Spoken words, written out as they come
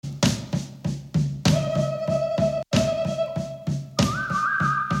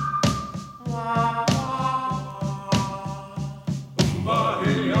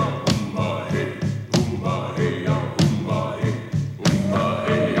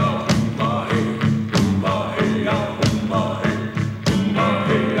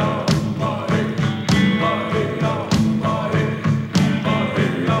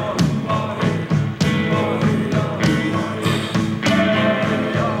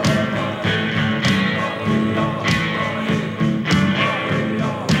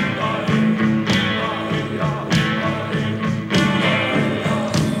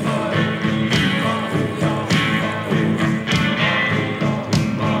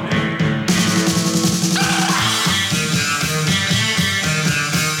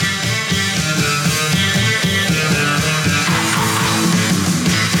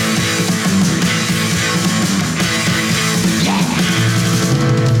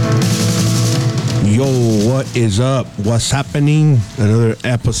Yo, what is up? What's happening? Another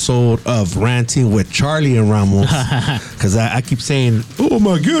episode of Ranting with Charlie and Ramos. Because I keep saying, oh,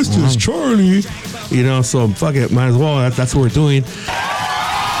 my guest is Charlie. You know, so fuck it. Might as well. That's what we're doing. The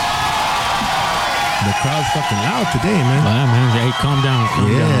crowd's fucking loud today, man. Wow, man. Hey, calm down.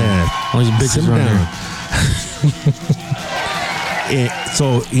 Calm down. All these bitches running.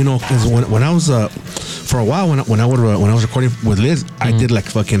 So, you know, because when I was... for a while, when I was recording with Liz, I did like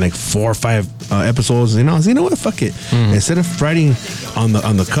 4 or 5 episodes. You know, I was, you know what, fuck it. Instead of writing on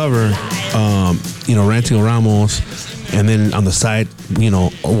the cover, you know, Ranting with Ramos, and then on the side, you know,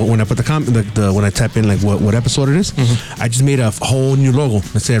 when I put when I type in like what episode it is, I just made a whole new logo.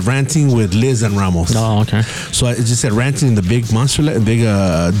 It said Ranting with Liz and Ramos. Oh, okay. So it just said Ranting in the big monster, big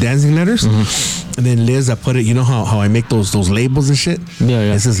dancing letters. And then Liz, I put it, you know how I make those labels and shit?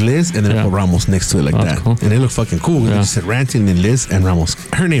 Yeah. It says Liz, and then I put Ramos next to it like that. Cool. And they look fucking cool. It just said Ranting and Liz and Ramos.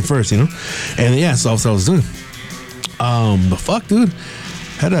 Her name first, you know? And yeah, so that's what I was doing. But fuck, dude.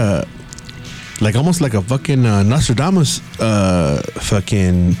 Had almost like a fucking Nostradamus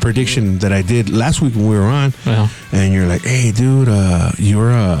fucking prediction that I did last week when we were on. Yeah. And you're like, hey, dude, you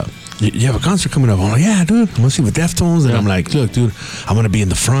have a concert coming up. I'm like, yeah, dude, I'm gonna see with Deftones. And I'm like, look, dude, I'm gonna be in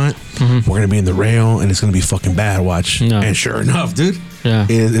the front. We're gonna be in the rail, and it's gonna be fucking bad. Watch. Yeah. And sure enough, dude,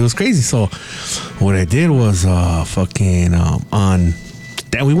 it was crazy. So what I did was fucking on.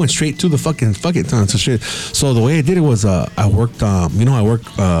 Damn, we went straight to the fucking ton. So the way I did it was I worked I work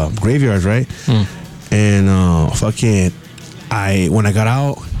graveyards, right? And when I got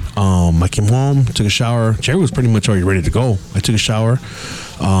out, I came home, took a shower. Jerry was pretty much already ready to go. I took a shower,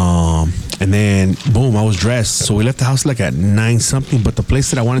 and then boom, I was dressed. So we left the house like at 9 something, but the place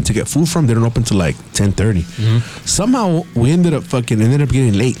that I wanted to get food from didn't open till like 10:30. Somehow we ended up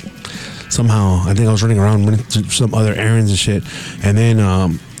getting late. Somehow, I think I was running around to some other errands and shit. And then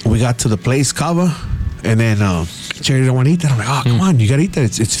we got to the place, Cava. And then Jerry didn't want to eat that. I'm like, oh, come on, you got to eat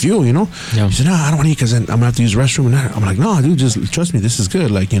that. It's fuel, you know? Yeah. He said, no, I don't want to eat because then I'm going to have to use the restroom. And that. I'm like, no, dude, just trust me. This is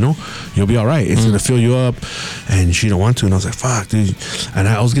good. Like, you know, you'll be all right. It's going to fill you up. And she don't want to. And I was like, fuck, dude. And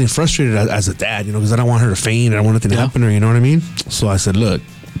I was getting frustrated as a dad, you know, because I don't want her to faint. I don't want nothing to happen to her, you know what I mean? So I said, look,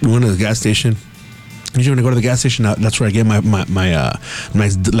 we went to the gas station. Usually when I go to the gas station, that's where I get my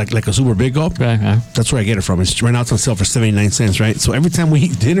like a super big gulp. Right. That's where I get it from. It's right now it's on sale for 79 cents, right? So every time we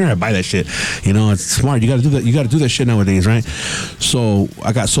eat dinner, I buy that shit. You know, it's smart. You got to do that. You got to do that shit nowadays, right? So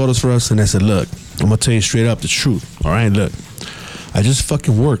I got sodas for us, and I said, look, I'm gonna tell you straight up the truth. All right, look, I just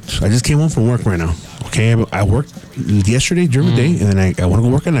fucking worked. I just came home from work right now. Okay, I worked yesterday during the day, and then I want to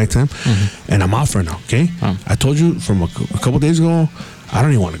go work at nighttime, and I'm off right now. Okay, I told you from a couple days ago. I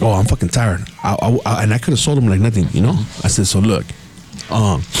don't even want to go. I'm fucking tired. And I could have sold him like nothing, you know? I said, so look,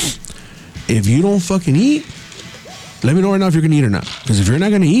 if you don't fucking eat, let me know right now if you're going to eat or not. Because if you're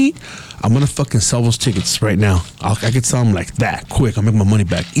not going to eat, I'm going to fucking sell those tickets right now. I could sell them like that, quick. I'll make my money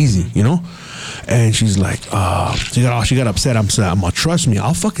back, easy, you know? And she's like, she got upset. I'm like, trust me,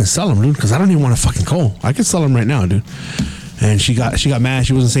 I'll fucking sell them, dude, because I don't even want to fucking go. I can sell them right now, dude. And she got mad.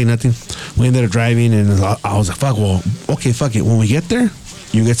 She wasn't saying nothing. We ended up driving, and I was like, fuck, well, okay, fuck it. When we get there,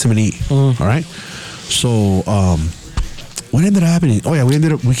 you get something to eat. All right? So, what ended up happening? Oh, yeah,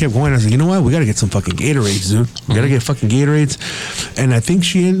 we kept going. I was like, you know what? We got to get some fucking Gatorades, dude. We got to get fucking Gatorades. And I think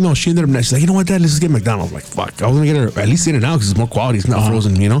she ended up, she's like, you know what, Dad? Let's just get McDonald's. I'm like, fuck. I was going to get her at least In-N-Out because it's more quality. It's not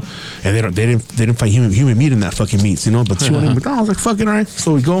frozen, you know? And they didn't find human meat in that fucking meats, you know? But she wanted McDonald's. I was like, fucking all right.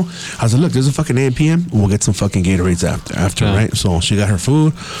 So we go. I was like, look, there's a fucking 8 p.m. We'll get some fucking Gatorades after, right? So she got her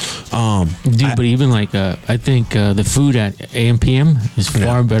food. Dude, but even like, I think the food at AM PM is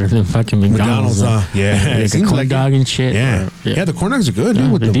far better than fucking McDonald's. Yeah. Like a corn dog and shit. Yeah. Yeah, the corn dogs are good,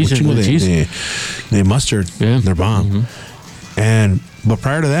 dude. With the cheese. They mustard. Yeah. They're bomb. But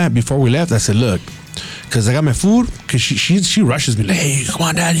prior to that, before we left, I said, look, because I got my food, because she rushes me, like, hey, come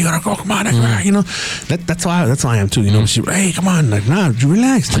on, Dad, you gotta go, come on, you know. That's how I am too, you know. She, hey, come on, like, nah,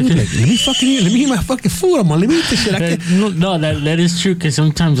 relax, dude. Like, let me fucking eat my fucking food. Let me eat this shit. That is true, because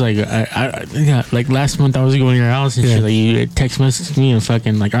sometimes, like, like last month I was going to your house and shit, like, you text message me and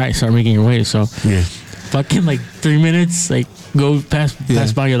fucking like, all right, start making your way. So fucking like 3 minutes, like go pass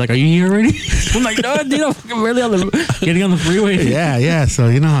by. You're like, are you here already? I'm like, no, dude, I'm fucking barely getting on the freeway. Yeah. So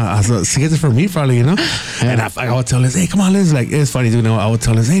you know, she gets it from me probably, you know. Yeah. And I would tell Liz, hey, come on, Liz. Like, it's funny, dude. You know, I would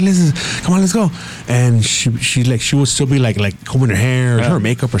tell Liz, hey, Liz, come on, let's go. And she would still be like combing her hair, or her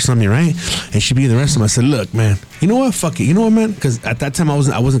makeup or something, right? And she'd be in the restroom. I said, look, man, you know what? Fuck it. You know what, man? Because at that time I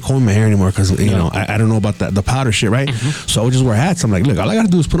wasn't combing my hair anymore because you know I don't know about the powder shit, right? So I would just wear hats. I'm like, look, all I gotta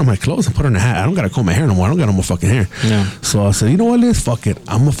do is put on my clothes and put on a hat. I don't gotta comb my hair no more. I don't got no more fucking hair. Yeah. So I said, you know what, Liz, fuck it.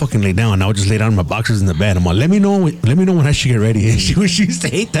 I'm gonna fucking lay down. I would just lay down in my boxers in the bed. I'm like, let me know when I should get ready. And she used to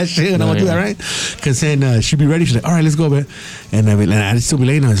hate that shit when I would do that, right? Because then she'd be ready. She's like, all right, let's go, man. And I'd still be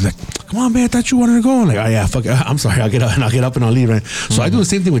laying down. He's like, come on, man, I thought you wanted to go. I'm like, oh yeah, fuck it. I'm sorry. I'll get up and I'll leave, right? So I do the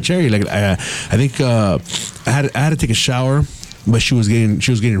same thing with Cherry. Like I think I had to take a shower, but she was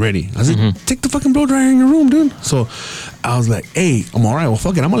getting ready. I was like, take the fucking blow dryer in your room, dude. So I was like, hey, I'm all right. Well,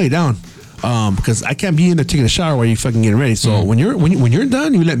 fuck it. I'm gonna lay down. Because I can't be in there taking a shower while you fucking getting ready. So when you're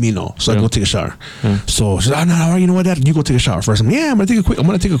done, you let me know so I can go take a shower. So she's like, oh, no, you know what, Dad? You go take a shower first. I'm like, yeah, I'm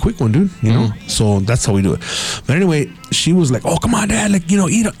gonna take a quick one, dude. You know. So that's how we do it. But anyway, she was like, oh, come on, Dad, like, you know,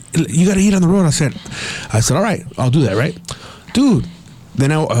 you gotta eat on the road. I said, all right, I'll do that, right, dude.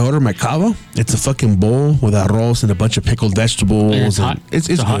 Then I ordered my cava. It's a fucking bowl with arroz and a bunch of pickled vegetables. And it's hot. It's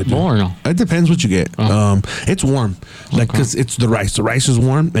a hot bowl or no? It depends what you get. It's warm, like because it's the rice. The rice is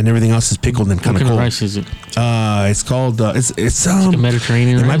warm and everything else is pickled and kind of cold. What kind of rice is it? It's called it's like a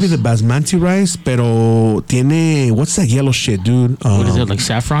Mediterranean rice? It might be the basmati rice, pero tiene what's that yellow shit, dude? What is it, like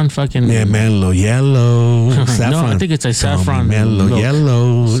saffron? Fucking mellow yellow. Saffron. No, I think it's like saffron. Mellow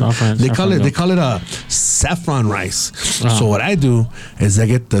yellow. They call it a saffron rice. So what I do is I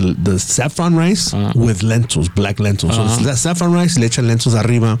get the saffron rice with lentils, black lentils. So that saffron rice, le echan lentils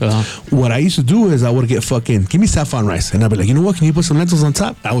arriba. What I used to do is I would get give me saffron rice. And I'd be like, you know what, can you put some lentils on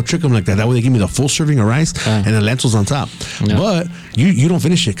top? I would trick them like that. That way they give me the full serving of rice and the lentils on top. But you don't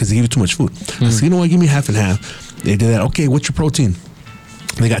finish it because they give you too much food. So you know what, give me half and half. They did that. Okay, what's your protein?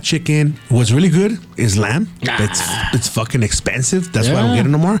 They got chicken. What's really good is lamb. It's fucking expensive. That's why I don't get it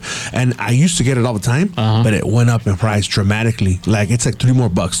no more. And I used to get it all the time, but it went up in price dramatically. Like it's like $3 more,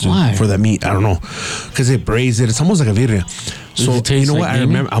 dude, for that meat. I don't know, because they braise it. It's almost like a birria. So you know what? I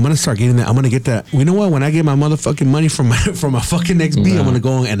remember. I'm gonna start getting that. I'm gonna get that. You know what? When I get my motherfucking money from my fucking XB, I'm gonna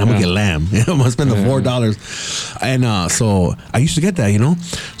go and I'm gonna get lamb. I'm gonna spend the $4. And so I used to get that. You know.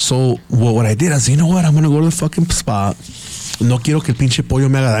 So what I did, I said, you know what? I'm gonna go to the fucking spot. No quiero que el pinche pollo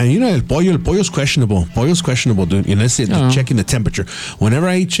me haga daño. You know, el pollo's questionable. Pollo's questionable, dude. And let's say checking the temperature. Whenever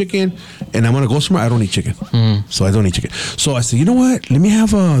I eat chicken and I'm gonna go somewhere, I don't eat chicken. So I don't eat chicken. So I said, you know what? Let me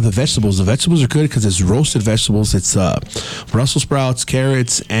have the vegetables. The vegetables are good because it's roasted vegetables. It's Brussels sprouts,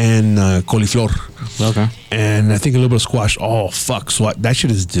 carrots, and cauliflower. Okay. And I think a little bit of squash. Oh fuck! So that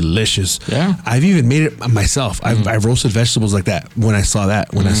shit is delicious. Yeah. I've even made it myself. I've roasted vegetables like that. When I saw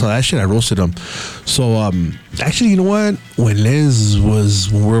that shit, I roasted them. So actually, you know what? When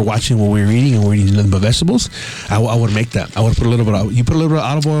we were watching what we were eating and we were eating nothing but vegetables, I would make that. I would put a little bit of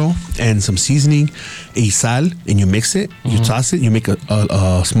olive oil and some seasoning, y sal, and you mix it. You toss it. You make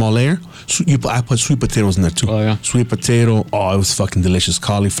a small layer. I put sweet potatoes in there too. Oh yeah. Sweet potato. Oh, it was fucking delicious.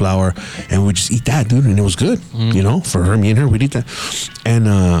 Cauliflower, and we just eat that, dude, and it was good. You know, for her, me and her, we'd eat that,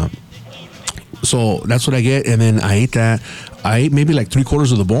 and so that's what I get, and then I ate that. I ate maybe like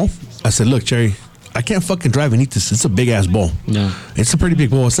 3/4 of the bowl. I said, look, Cherry, I can't fucking drive and eat this. It's a big ass bowl. Yeah. It's a pretty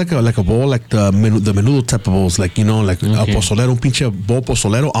big bowl. It's like a bowl like the menudo type of bowls, like, you know, like a pozolero, un pinche bowl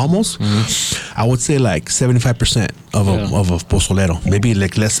pozolero almost. I would say like 75% of a pozolero, maybe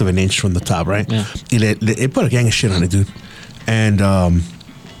like less of an inch from the top, right? Yeah. It put a gang of shit on it, dude. And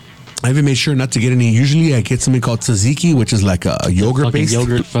I even made sure not to get any. Usually I get something called tzatziki, which is like a yogurt based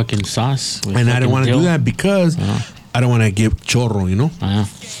yogurt fucking sauce. And I didn't want to do that because I don't want to get chorro, you know.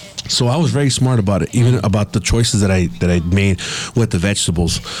 So I was very smart about it, even about the choices that I made with the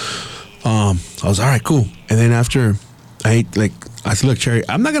vegetables. I was all right, cool. And then after I ate, like, I said, look, Cherry,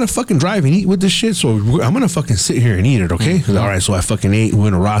 I'm not gonna fucking drive and eat with this shit, so I'm gonna fucking sit here and eat it, okay? All right, so I fucking ate. We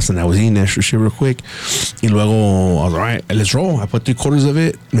went to Ross and I was eating that shit real quick. Y luego I was all right, let's roll. I put 3/4 of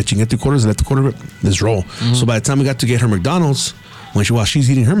it, me chingué 3/4, let the quarter of it, let's roll. So by the time we got to get her McDonald's, while she's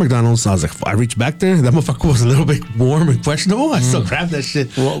eating her McDonald's, I was like, I reached back there. That motherfucker was a little bit warm and questionable. I still grabbed that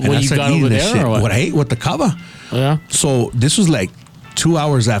shit. What you got over there, or what? What I ate with the cava. Yeah. So this was like 2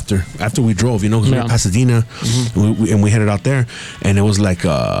 hours after we drove, you know, because we were in Pasadena, and we headed out there, and it was like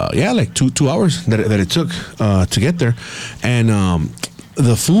like 2 hours that it took to get there, and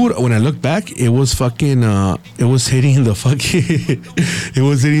the food, when I look back, it was fucking it was hitting the fucking it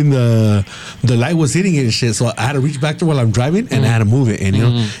was hitting the light was hitting it and shit, so I had to reach back there while I'm driving, and I had to move it, and you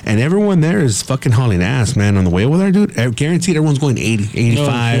know, and everyone there is fucking hauling ass, man, on the way over there, dude. Guaranteed everyone's going 80,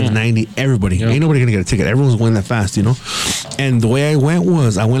 85, 90, everybody. Ain't nobody gonna get a ticket. Everyone's going that fast, you know. And the way I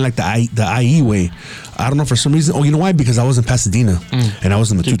went like the IE way. I don't know, for some reason. Oh, you know why? Because I was in Pasadena and I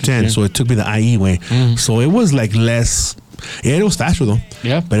was in the 210, so it took me the IE way. So it was like less. Yeah, it was faster though.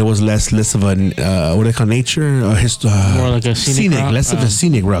 Yeah, but it was less of a what do they call nature? More like a scenic route. Less of a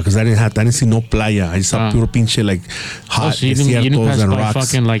scenic route, because I didn't see no playa. I just saw puro pinche like hot so you didn't pass and by rocks.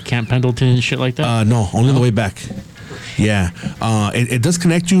 fucking like Camp Pendleton and shit like that. No, only on the way back. Yeah. It does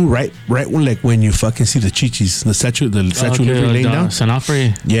connect you right when you fucking see the chichis, the statue of Liberty laying down.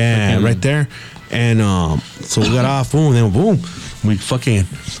 Sanafre. Yeah, right there. And so we got off, boom, then boom. We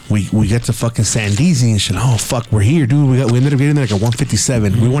get to fucking Sandizi and shit. Oh fuck, we're here, dude. We ended up getting there like at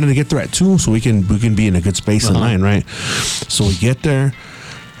 1:57. We wanted to get there at 2 so we can be in a good space in line, right? So we get there.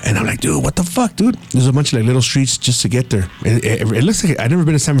 And I'm like, dude, what the fuck, dude? There's a bunch of like little streets just to get there. It looks like I've never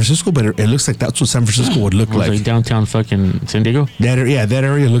been to San Francisco, but it looks like that's what San Francisco would look like. Downtown fucking San Diego. That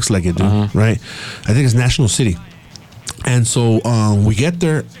area looks like it, dude. Right? I think it's National City. And so we get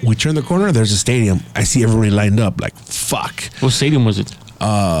there, we turn the corner, there's a stadium. I see everybody lined up. Like, fuck. What stadium was it?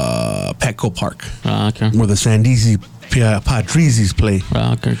 Petco Park. Okay. Where the Sandizi Padreses play.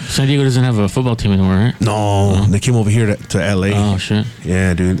 Okay. San Diego doesn't have a football team anymore, right? No, they came over here to LA. Oh shit.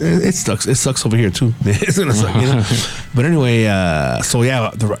 Yeah, dude, it sucks. It sucks over here too. It's gonna suck, you know. But anyway, so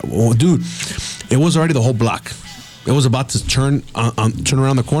yeah, dude, it was already the whole block. It was about to turn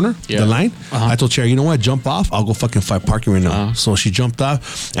around the corner, the line. I told Cherry, you know what? Jump off. I'll go fucking find parking right now. So she jumped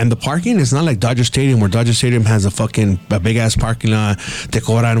off, and the parking is not like Dodger Stadium, where Dodger Stadium has a big ass parking lot. Te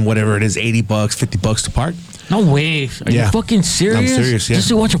cobran whatever it is, $80, $50 to park. No way. Are you fucking serious? I'm serious, yeah. Just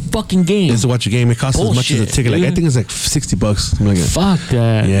to watch a fucking game. Just to watch a game. It costs as much as a ticket. Like, I think it's like $60. Something like that. Fuck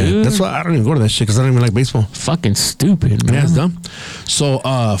that, dude. That's why I don't even go to that shit, because I don't even like baseball. Fucking stupid, man. Yeah, it's dumb. So,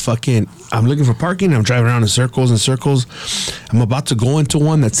 fucking, I'm looking for parking. I'm driving around in circles and circles. I'm about to go into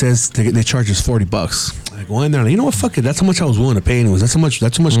one that says they charge us $40. I go in there and you know what? Fuck it. That's how much I was willing to pay anyways. That's how much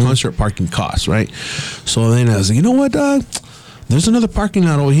concert parking costs, right? So then I was like, you know what, dog? There's another parking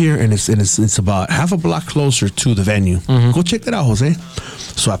lot over here, and it's about half a block closer to the venue. Go check that out, Jose.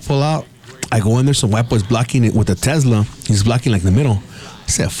 So I pull out. I go in there. Some white boy's blocking it with a Tesla. He's blocking like the middle. I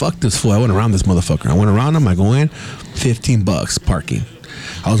said, fuck this fool. I went around this motherfucker. I went around him. I go in. $15 parking.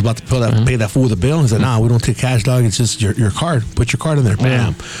 I was about to pay that fool with a bill. He said, nah, we don't take cash, dog. It's just your card. Put your card in there.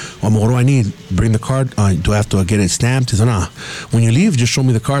 Bam. Well, what do I need? Bring the card. Do I have to get it stamped? He said, nah. When you leave, just show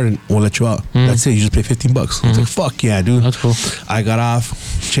me the card and we'll let you out. That's it. You just pay $15. I was like, fuck yeah, dude. That's cool. I got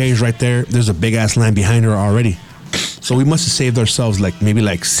off, changed right there. There's a big ass line behind her already. So we must have saved ourselves maybe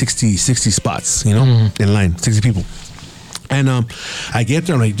 60 spots, you know, in line, 60 people. And I get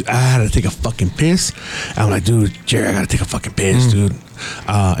there, I'm like, I had to take a fucking piss. I'm like, dude, Jerry, I gotta take a fucking piss, dude.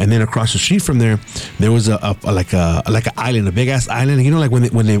 And then across the street from there was a an island, a big ass island. You know, like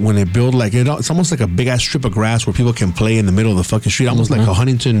when they build like it's almost like a big ass strip of grass where people can play in the middle of the fucking street, almost like a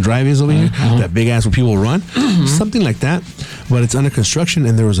Huntington Drive is over here. That big ass where people run, something like that. But it's under construction,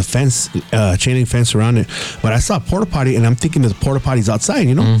 and there was a fence, chain link fence around it. But I saw a porta potty, and I'm thinking that the porta potty's outside,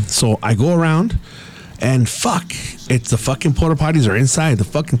 you know. So I go around. And fuck, it's the fucking porta potties are inside the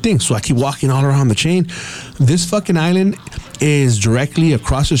fucking thing. So I keep walking all around the chain. This fucking island is directly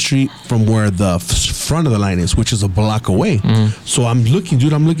across the street from where the front of the line is, which is a block away. So I'm looking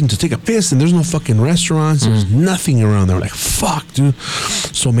to take a piss, and there's no fucking restaurants. There's nothing around there. Like, fuck, dude.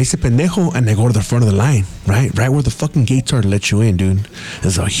 So me hice pendejo, and I go to the front of the line, right where the fucking gates are to let you in, dude.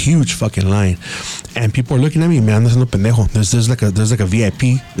 There's a huge fucking line, and people are looking at me, man. There's no pendejo. There's like a VIP,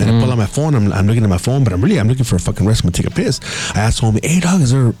 and I pull out my phone. I'm looking at my phone, but I'm looking for a fucking restroom to take a piss. I asked homie, hey dog,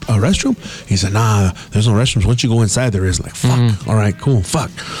 is there a restroom? He said, nah, there's no restrooms. Once you go inside, there is. Like, fuck. All right, cool.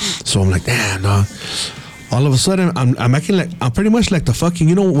 Fuck. So I'm like, damn, dog. All of a sudden, I'm acting like I'm pretty much like the fucking,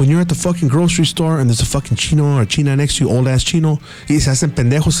 you know, when you're at the fucking grocery store and there's a fucking chino or china next to you, old ass chino, y se hacen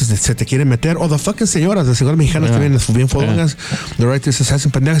pendejos, se te quieren meter, or the fucking señoras, the señoras mexicanas también, bien fodongas, they're right there, se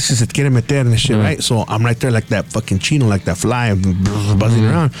hacen pendejos, se te quieren meter and shit, right? So I'm right there like that fucking chino, like that fly, buzzing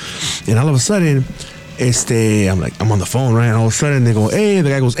around, and all of a sudden, I'm on the phone, right? And all of a sudden they go, hey, the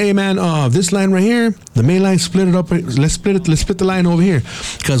guy goes, hey man, this line right here, the main line, split it up. Let's split the line over here.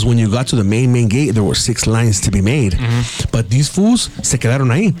 Because when you got to the main gate, there were 6 lines to be made. But these fools se quedaron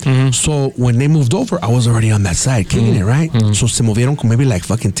ahí. So when they moved over, I was already on that side, kicking it, right? So se movieron con maybe like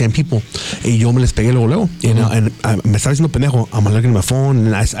fucking 10 people. Y yo me les pegué luego. And me estaba diciendo pendejo. I'm looking at my phone,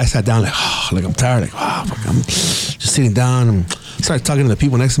 and I sat down like I'm tired, like, fuck, I'm just sitting down and started talking to the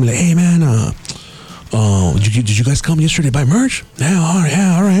people next to me, like, hey man, did you guys come yesterday to buy merch? Yeah,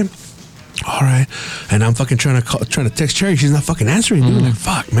 all right. And I'm fucking trying to text Cherry. She's not fucking answering, dude. Like,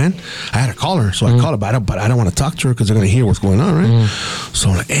 fuck, man. I had to call her, so I called her, but I don't want to talk to her because they're gonna hear what's going on, right? So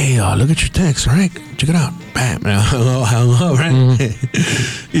I'm like, hey, look at your text, all right? Check it out. Bam, hung up, right?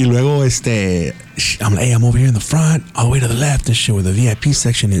 Y luego, I'm like, hey, I'm over here in the front, all the way to the left and shit, where the VIP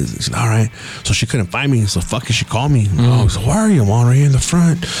section is. She's like, all right. So she couldn't find me. So fuck it, she called me. Oh, so where are you? I'm on right here in the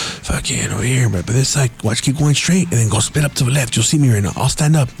front. Fucking over here. But this like, watch, keep going straight and then go split up to the left. You'll see me right now. I'll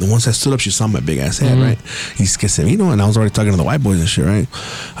stand up. And once I stood up, she saw my big ass head, right? He's kissing me, and I was already talking to the white boys and shit, right?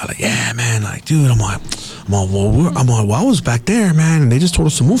 I'm like, yeah, man. Like, dude, I'm like, well, I was back there, man, and they just told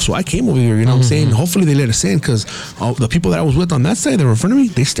us to move, so I came over here. You know what I'm saying? Hopefully they let us in, because the people that I was with on that side that were in front of me,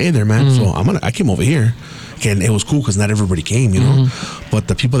 they stayed there, man. So I came over here. And it was cool because not everybody came, you know. But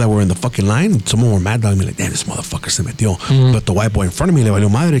the people that were in the fucking line, someone were mad at me like, damn, this motherfucker se metió. But the white boy in front of me, le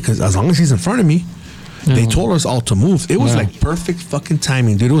valió madre, because as long as he's in front of me, they told us all to move. It was like perfect fucking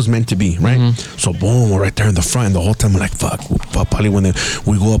timing, dude. It was meant to be, right? So boom, we're right there in the front, and the whole time we're like, fuck. Probably when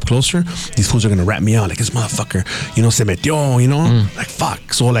we go up closer, these fools are gonna rat me out like, this motherfucker, you know, se metió, you know, like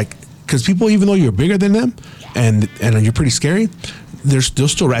fuck. So like, because people, even though you're bigger than them, and you're pretty scary, they'll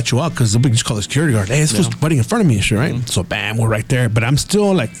still rat you out, because they'll just call the security guard. Hey, this was butting in front of me and shit, right? So bam, we're right there. But I'm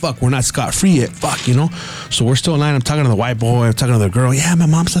still like, fuck, we're not scot-free yet. Fuck, you know? So we're still in line. I'm talking to the white boy. I'm talking to the girl. Yeah, my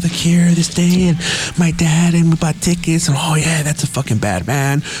mom's at the cure this day, and my dad, and we bought tickets. And oh, yeah, that's a fucking bad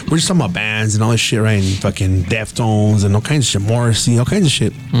band. We're just talking about bands and all this shit, right? And fucking Deftones and all kinds of shit. Morrissey, all kinds of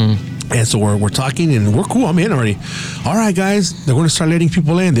shit. And so we're talking, and we're cool. I'm in already. All right, guys, they're going to start letting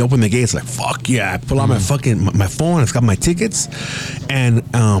people in. They open the gates like, fuck yeah. I pull out my fucking my phone. It's got my tickets. And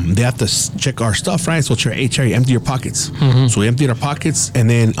they have to check our stuff, right? So Cherry, empty your pockets. So we emptied our pockets, and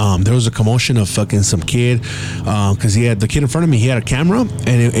then there was a commotion of fucking some kid, because he had the kid in front of me. He had a camera,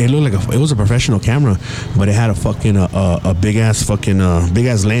 and it looked like it was a professional camera, but it had a fucking a big ass fucking big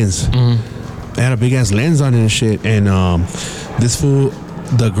ass lens. It had a big ass lens on it and shit. And this fool,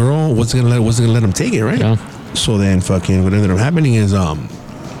 the girl wasn't gonna let him take it, right? Yeah. So then fucking what ended up happening is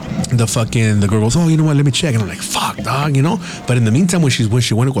the girl goes, oh, you know what, let me check. And I'm like, fuck, dog, you know. But in the meantime, when she went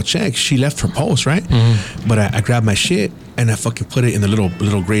to go check, she left her post, right? But I grabbed my shit and I fucking put it in the little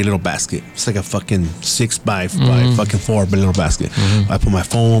gray basket. It's like a fucking 6 by fucking 4 little basket. I put my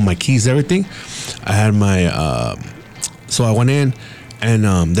phone, my keys, everything. I had my so I went in. And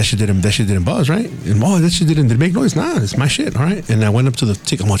that shit didn't buzz, right? And that shit didn't make noise. Nah, it's my shit, all right? And I went up to the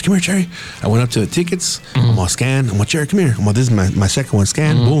ticket. I'm like, come here, Cherry. I went up to the tickets. I'm all scan. I'm like, Cherry, come here. I'm like, this is my second one.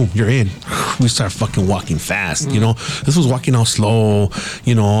 Scan. Boom, you're in. We start fucking walking fast, you know? This was walking out slow,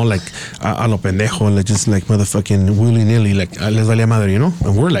 you know, like a lo pendejo, like just like motherfucking willy-nilly, like les valía madre, you know?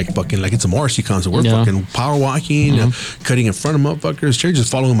 And we're like fucking, like it's a Morrissey concert. We're fucking power walking, cutting in front of motherfuckers. Cherry just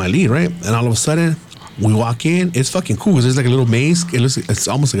following my lead, right? And all of a sudden, we walk in. It's fucking cool because there's like a little maze. It's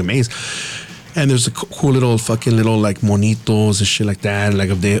almost like a maze, and there's a cool little fucking little like monitos and shit like that, like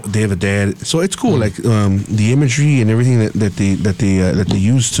of Day of the Dead. So it's cool, like the imagery and everything that they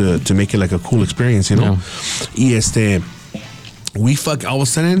use to make it like a cool experience, you know. We all of a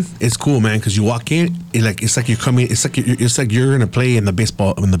sudden it's cool, man, because you walk in, it's like you're gonna play in the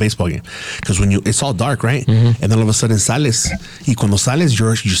baseball game, because when it's all dark, right? And then all of a sudden sales, y cuando sales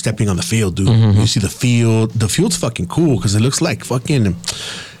you're stepping on the field, dude. You see the field. The field's fucking cool because it looks like fucking.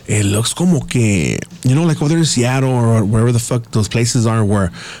 It looks como que, you know, like over there in Seattle or wherever the fuck those places are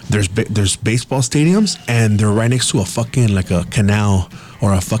where there's baseball stadiums and they're right next to a fucking like a canal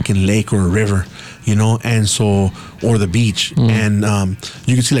or a fucking lake or a river, you know, and so, or the beach, and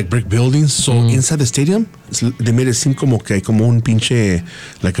you can see like brick buildings. So inside the stadium, they made it seem como un pinche,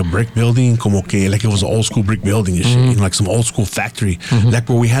 like a brick building, como que like it was an old school brick building and shit, you know, like some old school factory, like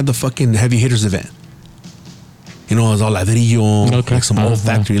where we had the fucking Heavy Hitters event. You know, it was all ladrillo, like some old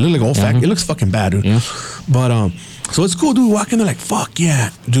factory. It looked like old factory. It looks fucking bad, dude. Yeah. But so it's cool, dude. Walking there like, fuck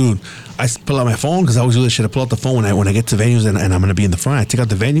yeah, dude. I pull out my phone because I always do this shit. I pull out the phone when I get to venues and I'm gonna be in the front. I take out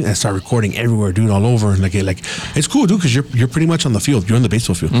the venue and I start recording everywhere, dude, all over. Like it's cool, dude, because you're pretty much on the field. You're on the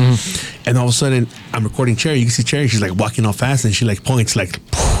baseball field, and all of a sudden I'm recording Cherry. You can see Cherry. She's like walking off fast and she like points like.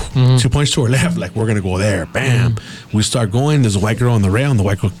 She points to her left, like we're gonna go there. Bam. We start going. There's a white girl on the rail, and the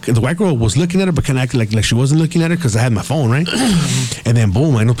white girl was looking at her, but kind of acted like she wasn't looking at her because I had my phone, right? And then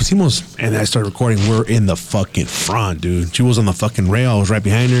boom, I know pusimos, and I started recording. We're in the fucking front, dude. She was on the fucking rail. I was right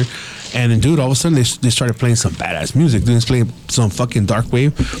behind her. And then, dude, all of a sudden they started playing some badass music. Dude, they playing some fucking dark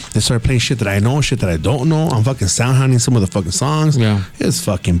wave. They started playing shit that I know, shit that I don't know. I'm fucking sound hunting some of the fucking songs. Yeah, it's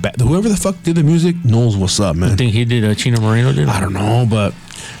fucking bad. Whoever the fuck did the music knows what's up, man. I think he did. Chino Moreno did. I don't know, but.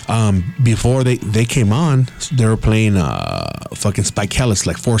 Before they came on, they were playing fucking Spike Hellis,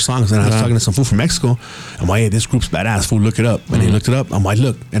 like 4 songs, and I was talking to some fool from Mexico. I'm like, hey, this group's badass, fool, look it up. And they looked it up. I'm like,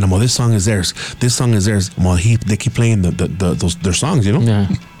 look, and I'm like, this song is theirs. This song is theirs. I'm like, they keep playing their songs, you know. Yeah.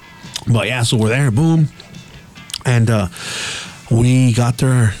 But yeah, so we're there, boom, and we got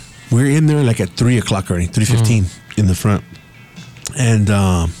there. We were in there like at 3:00 already, 3:15 in the front. and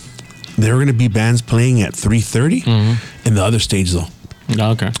there were gonna be bands playing at 3:30 in the other stage though.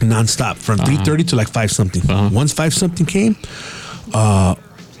 Okay. Nonstop from 3:30 to like 5 something. Once 5 something came,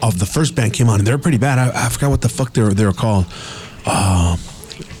 of the first band came on, and they were pretty bad. I forgot what the fuck they were called.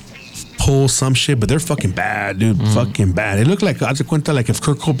 Pull some shit, but they're fucking bad, dude. Fucking bad. It looked like, haz de cuenta, like if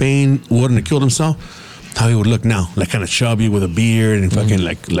Kurt Cobain wouldn't have killed himself, how he would look now, like kind of chubby with a beard and fucking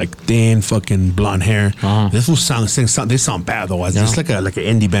like thin fucking blonde hair. This will sound they sound bad though. It's just like an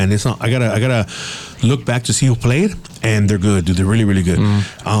indie band. They sound, I gotta look back to see who played, and they're good, dude. They're really, really good.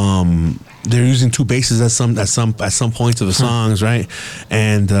 They're using 2 basses at some points of the songs, right?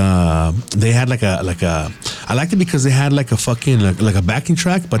 And they had like a I liked it because they had like a fucking like a backing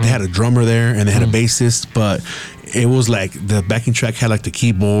track, but they had a drummer there and they had a bassist, but it was like the backing track had like the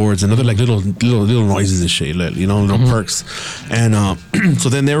keyboards and other like little noises and shit, you know, little perks. And so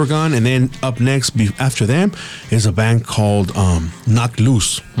then they were gone, and then up next after them is a band called Knocked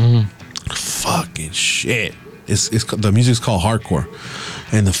Loose. Fucking shit. It's the music's called hardcore.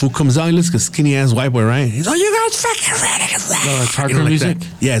 And the fool comes out, he looks like a skinny ass white boy, right? He's like, you guys fucking ready? No, it's hardcore music?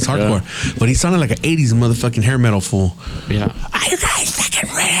 Yeah, it's hardcore. But he sounded like an 80s motherfucking hair metal fool. Yeah. Are you guys fucking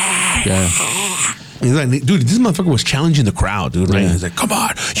ready? Yeah. He's like, dude, this motherfucker was challenging the crowd, dude, right? He's like, come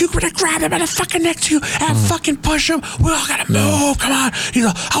on, you gotta grab him motherfucker next to you and fucking push him. We all gotta move, come on. He's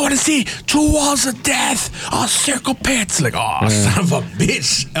like, I wanna see 2 walls of death on circle pits. Like, oh, son of a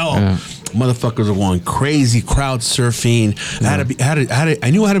bitch. Motherfuckers are going crazy, crowd surfing. I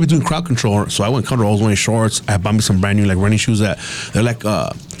knew I had to be doing crowd control, so I went comfortable. I was wearing shorts. I bought me some brand new like running shoes that they're like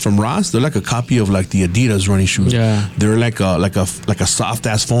from Ross. They're like a copy of like the Adidas running shoes. Yeah, they're like a soft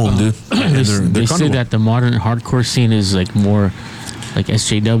ass foam, dude. They say that the modern hardcore scene is like more like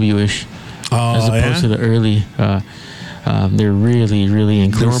SJW-ish as opposed to the early. They're really, really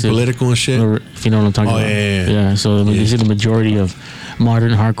inclusive. They're more political and shit. If you know what I'm talking about. Yeah. So they say the majority of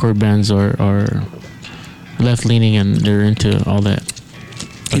modern hardcore bands are left leaning, and they're into all that.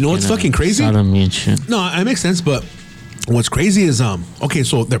 You know what's fucking crazy? Sodomy and shit. No, it makes sense, but what's crazy is okay,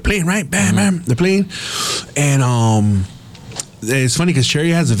 so they're playing, right? Bam, bam, they're playing, and it's funny because Cherry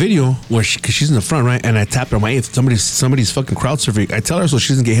has a video where because she's in the front, right? And I tapped her on my eighth. Somebody's fucking crowd surfing. I tell her so she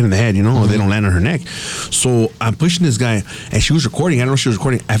doesn't get hit in the head, you know, or they don't land on her neck. So I'm pushing this guy, and she was recording. I don't know if she was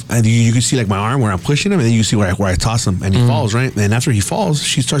recording. And you can see like my arm where I'm pushing him, and then you can see where I toss him, and he falls, right? And after he falls,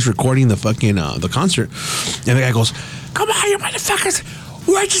 she starts recording the fucking the concert, and the guy goes, "Come on, you motherfuckers!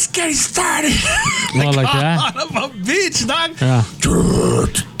 We're just getting started." like that? I'm a bitch, dog. Yeah.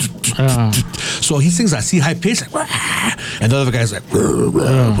 So he sings that C high pitch, like, and the other guy's like,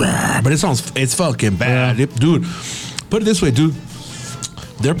 but it's fucking bad, dude. Put it this way, dude.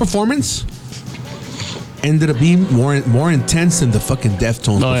 Their performance ended up being more intense than the fucking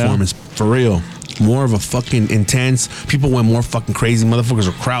Deftones performance, for real. More of a fucking intense. People went more fucking crazy. Motherfuckers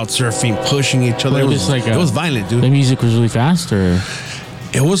were crowd surfing, pushing each other. It was violent, dude. The music was really fast, or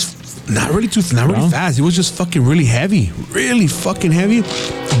it was not really fast. It was just fucking really fucking heavy.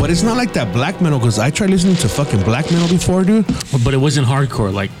 But it's not like that black metal, because I tried listening to fucking black metal before, dude. But it wasn't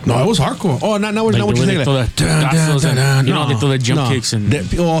hardcore, like. No, it was hardcore. Oh, not what you're saying. They throw the jump kicks and.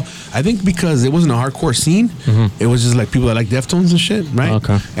 I think because it wasn't a hardcore scene, it was just like people that like Deftones and shit, right?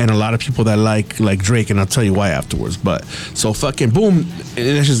 Okay. And a lot of people that like Drake, and I'll tell you why afterwards. But so fucking boom,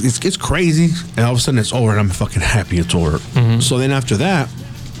 it's crazy, and all of a sudden it's over, and I'm fucking happy it's over. So then after that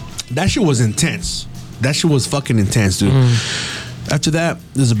shit was intense. That shit was fucking intense, dude. After that,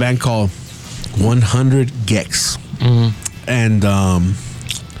 there's a band called 100 Gex. And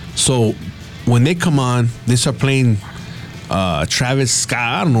so when they come on, they start playing Travis Scott.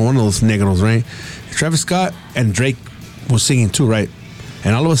 I don't know, one of those negros, right? Travis Scott and Drake was singing too, right?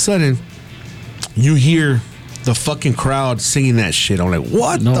 And all of a sudden, you hear the fucking crowd singing that shit. I'm like,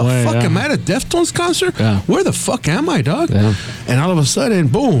 what the fuck? Am I at a Deftones concert? Yeah. Where the fuck am I, dog? Yeah. And all of a sudden,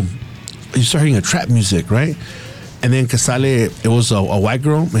 boom, you start hearing a trap music, right? And then Casale, it was a white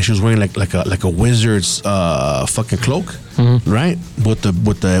girl, and she was wearing like a wizard's fucking cloak, right? With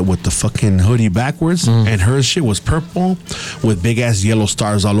the fucking hoodie backwards, and her shit was purple with big ass yellow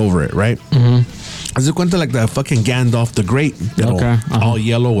stars all over it, right? As it went to like the fucking Gandalf the Great, all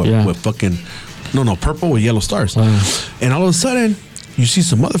yellow with fucking purple with yellow stars. And all of a sudden, you see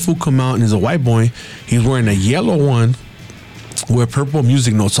some other fool come out, and he's a white boy. He's wearing a yellow one with purple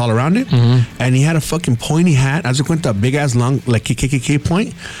music notes all around it, and he had a fucking pointy hat. As it went, a big ass long like KKK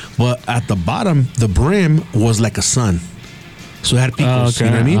point, but at the bottom, the brim was like a sun. So it had picos, you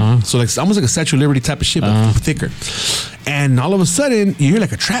know what I mean? So like almost like a Statue of Liberty type of shit, but thicker. And all of a sudden, you hear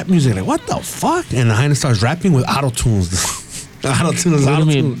like a trap music, like what the fuck? And the hyena starts rapping with auto tunes. Auto-tune was What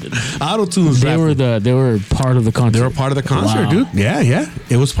do you mean? Auto-tune was They were part of the concert. They were part of the concert, Wow. dude. Yeah.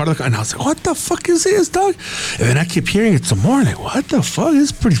 It was part of the concert. And I was like, what the fuck is this, dog? And then I kept hearing it some more. Like, what the fuck?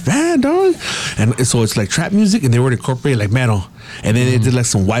 This is pretty bad, dog. And so it's like trap music, and they would incorporate like metal. And then they did like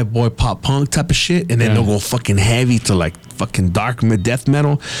some white boy pop punk type of shit. And then they'll go fucking heavy to like fucking dark death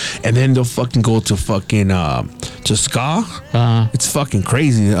metal. And then they'll fucking go to fucking to ska. It's fucking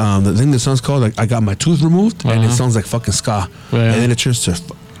crazy. The thing the song's called, like, I Got My Tooth Removed. And it sounds like fucking ska. And then it turns to...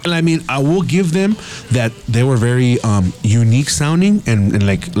 And I mean, I will give them that they were very unique sounding and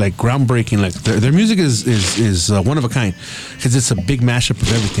like groundbreaking. Like their music is one of a kind, because it's a big mashup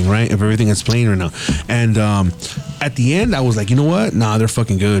of everything, right? Of everything that's playing right now. And at the end, I was like, you know what? Nah, they're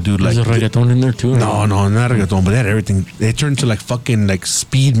fucking good, dude. Like, there's a reggaeton in there too. No, not reggaeton, but they had everything. They turned to like fucking like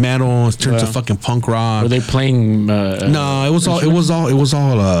speed metal. It turned to fucking punk rock. Were they playing? No, it was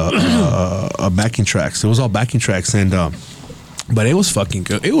all backing tracks. It was all backing tracks, and but it was fucking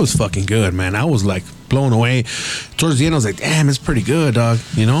good. It was fucking good, man. I was like blown away. Towards the end, I was like, damn, it's pretty good, dog.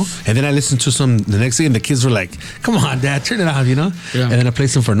 You know. And then I listened to some the next day, and the kids were like, "Come on, Dad, turn it on," you know. Yeah. And then I played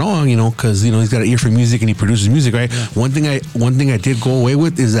some for Noah, you know, because you know he's got an ear for music and he produces music, right? Yeah. One thing I did go away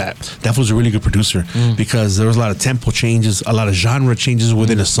with is that was a really good producer because there was a lot of tempo changes, a lot of genre changes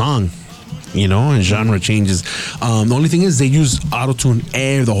within a song. You know, and genre changes. The only thing is they use auto-tune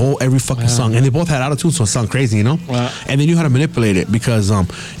every fucking song, and they both had auto-tune, so it sounds crazy, you know. And they knew how to manipulate it because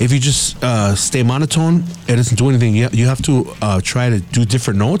if you just stay monotone, it doesn't do anything. You have to try to do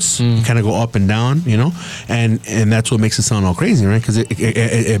different notes, kind of go up and down, you know, and that's what makes it sound all crazy, right? Because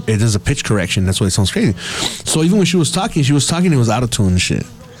it does a pitch correction. That's why it sounds crazy. So even when she was talking, it was auto-tune and shit.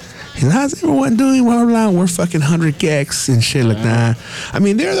 He's like, how's everyone doing? Blah, blah, blah. We're fucking 100 gex and shit like that. I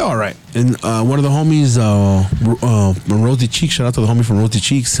mean, they're all right. And one of the homies, Rosy Cheeks, shout out to the homie from Rosy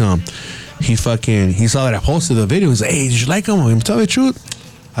Cheeks. He saw that I posted the video. He's like, hey, did you like them? I'm tell you the truth.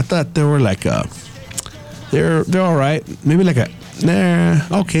 I thought they were like, they're all right. Maybe like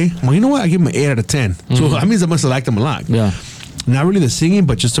okay. Well, you know what? I give them an 8 out of 10. So that means I must have liked them a lot. Yeah. Not really the singing,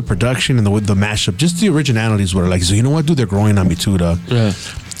 but just the production and the mashup. Just the originalities were like, so you know what, dude? They're growing on me too, dog. Yeah.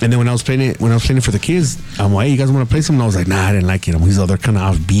 And then when I was playing it for the kids, I'm like, hey, you guys want to play something? I was like, nah, I didn't like it. He's all, they're kind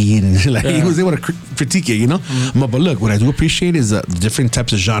of offbeat and like he was able to critique it, you know. But look, what I do appreciate is the different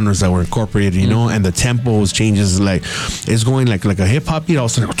types of genres that were incorporated, you know, and the tempos changes. Like it's going like a hip hop beat, all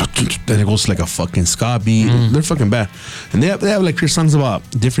of a sudden then it goes to like a fucking ska beat. They're fucking bad, and they have like pure songs about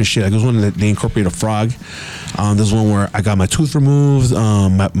different shit. Like there's one that they incorporate a frog. There's one where I got my tooth removed.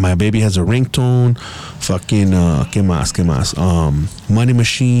 My baby has a ringtone. Fucking ¿qué más? Money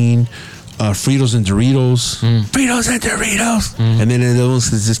Machine. Fritos and Doritos. Fritos and Doritos. And then the other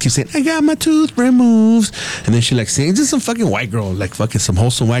ones just keep saying, I got my tooth removed. And then she like sings. Just some fucking white girl, like fucking some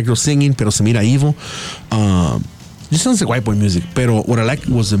wholesome white girl singing, pero se mira evil. Just sounds like white boy music. Pero what I liked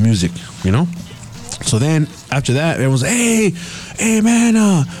was the music, you know? So then after that, everyone's like, hey man,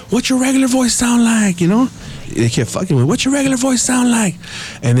 what's your regular voice sound like, you know? They kept fucking with, what's your regular voice sound like?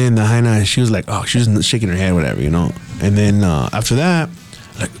 And then the Haina, she was like, oh, she was shaking her head, whatever, you know? And then after that,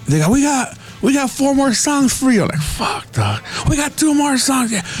 like they go, we got 4 more songs for you. I'm like, fuck, dog. We got 2 more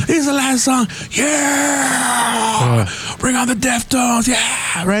songs. Yeah, this is the last song. Yeah, bring on the Deftones.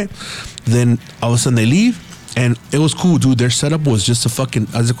 Yeah, right. Then all of a sudden they leave, and it was cool, dude. Their setup was just a fucking,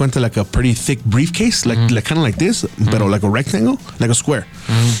 as it went to like a pretty thick briefcase, like kind of like this, but like a rectangle, like a square.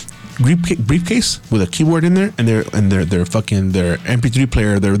 Briefcase with a keyboard in there, and their fucking their MP3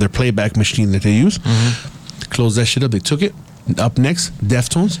 player, their playback machine that they use. Closed that shit up. They took it. Up next,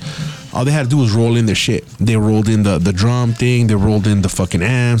 Deftones. All they had to do was roll in their shit. They rolled in the drum thing. They rolled in the fucking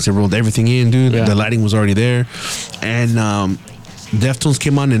amps. They rolled everything in, dude. Yeah. The lighting was already there. And Deftones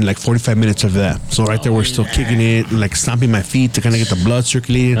came on in like 45 minutes of that. So right there, we're still kicking it, like stomping my feet to kind of get the blood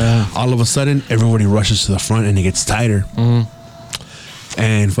circulating. All of a sudden, everybody rushes to the front and it gets tighter.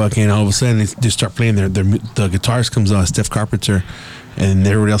 And fucking all of a sudden, they start playing the guitars comes out, Steph Carpenter. And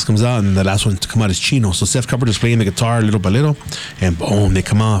everybody else comes out, and the last one to come out is Chino. So Steph Carpenter's playing the guitar little by little, and boom, they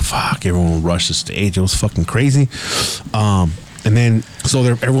come out. Fuck, everyone rushed the stage. It was fucking crazy. And then, so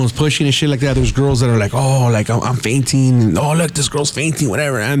everyone's pushing and shit like that. There's girls that are like, oh, like I'm fainting. And, oh, look, this girl's fainting,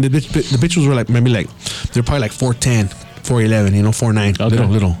 whatever. And the bitches were like, maybe like, they're probably like 4'10", 4'11", you know, 4'9", okay.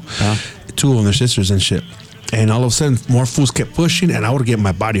 little. Yeah. 2 of them, they're sisters and shit. And all of a sudden, more fools kept pushing, and I would get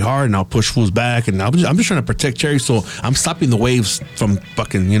my body hard, and I'll push fools back, and I'm just trying to protect Cherry, so I'm stopping the waves from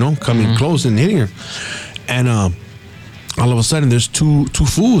fucking, you know, coming close and hitting her. And all of a sudden, there's two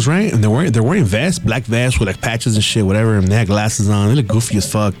fools, right? And they're wearing vests, black vests with like patches and shit, whatever, and they had glasses on. They look goofy as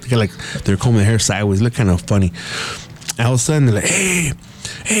fuck. They're combing their hair sideways. They look kind of funny. And all of a sudden, they're like, hey,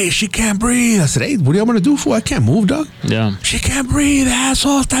 hey, she can't breathe. I said, hey, what do you want me to do, fool? I can't move, dog. Yeah. She can't breathe,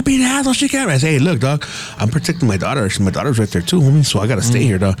 asshole. Stop being an asshole. She can't breathe. I said, hey, look, dog, I'm protecting my daughter. My daughter's right there, too, homie, so I got to stay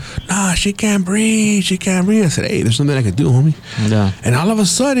here, dog. Nah, she can't breathe. She can't breathe. I said, hey, there's something I can do, homie. Yeah. And all of a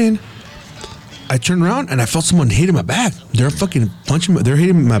sudden, I turned around and I felt someone hitting my back. They're fucking punching me. They're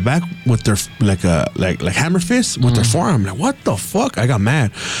hitting my back with their like hammer fists with their forearm. I'm like, what the fuck? I got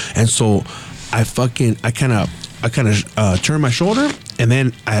mad, and so I kind of turned my shoulder, and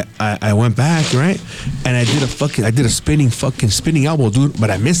then I went back, right, and I did a spinning elbow, dude.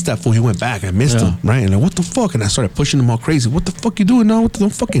 But I missed that fool. He went back. I missed him, right, and like, what the fuck? And I started pushing him all crazy. What the fuck you doing now? Don't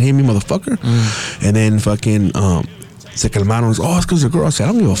fucking hit me, motherfucker. And then fucking se calmaron. Oh, it's because the girl. I said,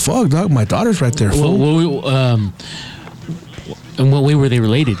 I don't give a fuck, dog. My daughter's right there. Well, in what way were they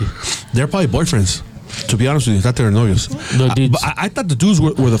related? They're probably boyfriends. To be honest with you, I thought they were novios. But I thought the dudes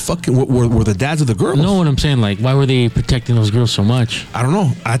were the fucking were the dads of the girls. No, what I'm saying, like, why were they protecting those girls so much? I don't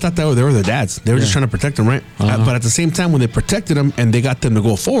know. I thought they were the dads. They were just trying to protect them, right? But at the same time, when they protected them and they got them to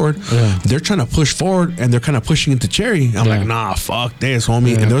go forward, they're trying to push forward and they're kind of pushing into Cherry. I'm like, nah, fuck this,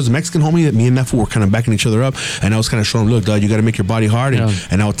 homie. And there was a Mexican homie that me and that fool were kind of backing each other up, and I was kind of showing him, look, dog, you got to make your body hard,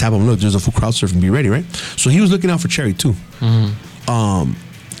 and I would tap him, look, there's a full crowd surf and be ready, right? So he was looking out for Cherry too.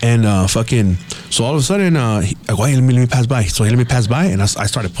 So all of a sudden, I go, hey, let me pass by. So he let me pass by, and I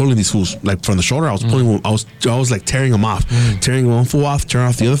started pulling these fools like from the shoulder. I was pulling, I was like tearing them off, tearing one fool off, tearing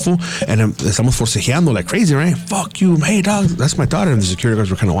off the other fool, and estamos forcejeando like crazy, right? Fuck you, hey dog, that's my daughter. And the security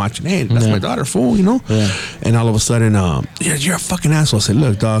guards were kind of watching. Hey, that's my daughter, fool, you know? And all of a sudden, you're a fucking asshole. I said,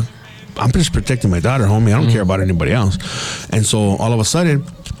 look, dog, I'm just protecting my daughter, homie. I don't care about anybody else. And so all of a sudden,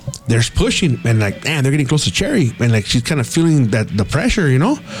 they're pushing and like, man, they're getting close to Cherry, and like she's kind of feeling the pressure, you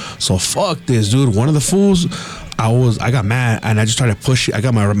know. So fuck this, dude. One of the fools, I got mad and I just started pushing. I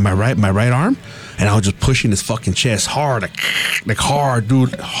got my right arm, and I was just pushing his fucking chest hard, like hard,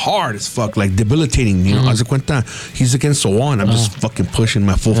 dude, hard as fuck, like debilitating. You know, as a cuenta, he's against the wall, and I'm just fucking pushing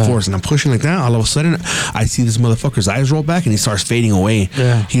my full force, and I'm pushing like that. All of a sudden, I see this motherfucker's eyes roll back, and he starts fading away.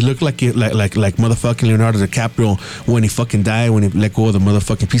 He looked like motherfucking Leonardo DiCaprio when he fucking died, when he let go of the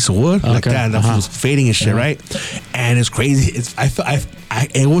motherfucking piece of wood, like that. And that was fading and shit, right? And it's crazy.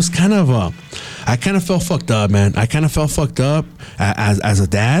 It was kind of I kind of felt fucked up, man. I kind of felt fucked up as a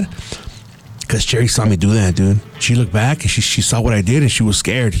dad. Because Cherry saw me do that, dude. She looked back and she saw what I did, and she was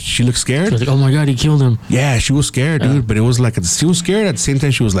scared. She looked scared. She was like, oh my God, he killed him. Yeah, she was scared, dude. But it was like, she was scared. At the same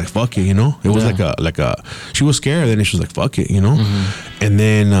time, she was like, fuck it, you know? It was she was scared. Then she was like, fuck it, you know? And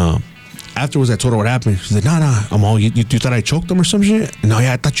then afterwards, I told her what happened. She's like, nah, I'm all, you thought I choked him or some shit? No,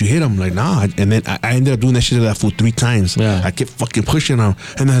 yeah, I thought you hit him. Like, nah. And then I ended up doing that shit to that fool 3 times. I kept fucking pushing him.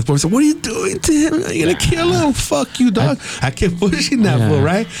 And then the boy said, what are you doing to him? You're gonna kill him? Fuck you, dog. I kept pushing that fool,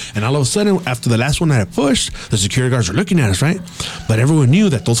 right? And all of a sudden, after the last one that I pushed, the security guards were looking at us, right? But everyone knew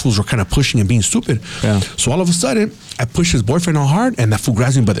that those fools were kind of pushing and being stupid. So all of a sudden, I pushed his boyfriend all hard, and that fool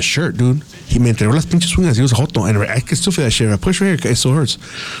grabs me by the shirt, dude. He me entregó las pinches uñas. He was a joto. And I can still feel that shit. If I push right here, it still hurts.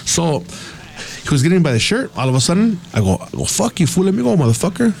 So he was getting me by the shirt. All of a sudden, I go, fuck you, fool. Let me go,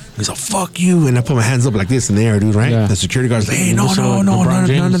 motherfucker. He's like, fuck you. And I put my hands up like this in the air, dude, right? The security guard's like, hey, no, none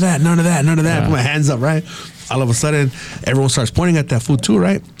of that. I put my hands up, right? All of a sudden, everyone starts pointing at that fool too,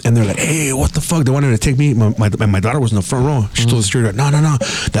 right? And they're like, hey, what the fuck? They wanted to take me. My daughter was in the front row. She told the security guard, no.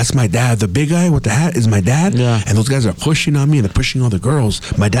 That's my dad. The big guy with the hat is my dad. And those guys are pushing on me, and they're pushing all the girls.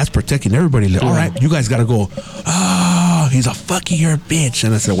 My dad's protecting everybody. Like, all right, you guys got to go. He's a fuck you, you're a bitch.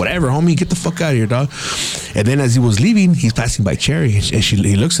 And I said, whatever, homie, get the fuck out of here, dog. And then as he was leaving, he's passing by Cherry, and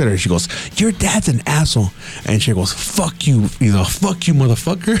he looks at her, and she goes, your dad's an asshole. And she goes, fuck you. He's a fuck you,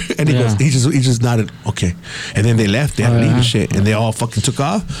 motherfucker. And he goes, he just nodded, okay. And then they left. They had to leave and shit. And they all fucking took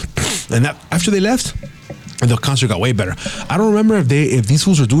off. And after they left, the concert got way better. I don't remember if these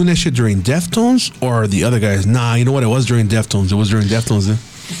fools were doing that shit during Deftones or the other guys. Nah, you know what? It was during Deftones.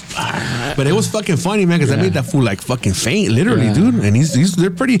 But it was fucking funny, man, because I made that fool like fucking faint, literally, dude. And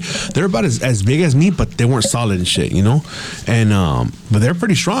they're about as big as me, but they weren't solid and shit, you know. And but they're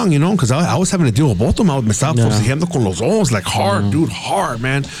pretty strong, you know, because I was having to deal with both of them. I was forcejeando con los ojos, like hard, dude, hard,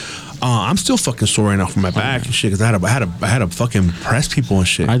 man. I'm still fucking sore right now from my back and shit, because I had to fucking press people and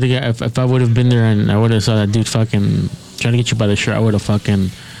shit. I think if I would have been there and I would have saw that dude fucking trying to get you by the shirt,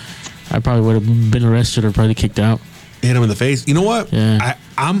 I probably would have been arrested or probably kicked out. Hit him in the face. You know what? Yeah.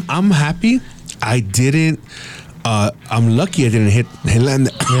 I'm happy I didn't. I'm lucky I didn't hit land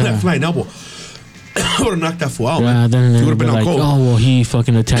my elbow. I would have knocked that fool out, man. Then he would have been on like, oh, well, he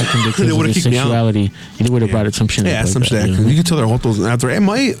fucking attacked him because of his sexuality. He would have brought it some shit. Yeah, some shit. You can tell their hotos after, hey,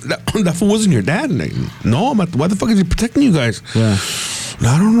 that fool wasn't your dad. Like, no, why the fuck is he protecting you guys? Yeah.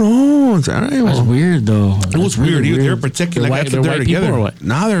 I don't know. That's weird though. It was weird. They're protecting like after they're together. Or what?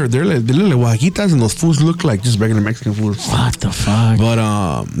 Now they look like Oaxitas, and those fools look like just regular Mexican fools. What the fuck? But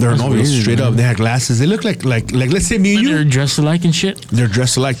they're novios straight up. They had glasses. They look like let's say me and you. They're dressed alike and shit. They're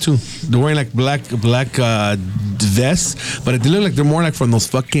dressed alike too. They're wearing like black vests, but they look like they're more like from those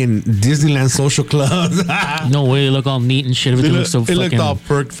fucking Disneyland social clubs. No way. They look all neat and shit. Everything looks so fucking. They looked all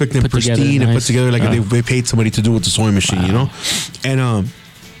perfect and pristine and put together like they paid somebody to do with the sewing machine, you know. And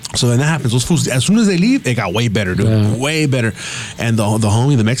so then that happens. Those fools, as soon as they leave, it got way better, dude. Yeah. Way better. And the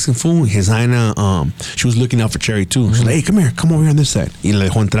homie, the Mexican fool, his Jaina, she was looking out for Cherry too. She's like, hey, come here, come over here on this side. Y le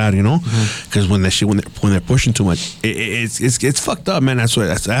dejó entrar, you know? Because when they're pushing too much, it's fucked up, man. That's what.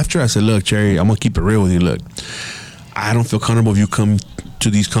 After I said, look, Cherry, I'm gonna keep it real with you. Look, I don't feel comfortable if you come to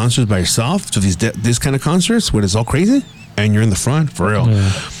these concerts by yourself, to this kind of concerts where it's all crazy, and you're in the front for real.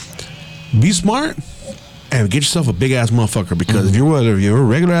 Yeah. Be smart. And get yourself a big ass motherfucker, because if you're a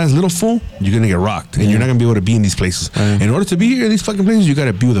regular ass little fool, you're gonna get rocked, and you're not gonna be able to be in these places. In order to be here in these fucking places, you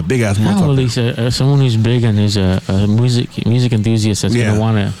gotta be with a big ass motherfucker. At least someone who's big and is a music enthusiast that's gonna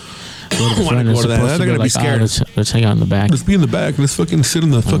wanna go to the front and supposed to be like, scared. Let's hang out in the back. Let's be in the back. Let's fucking sit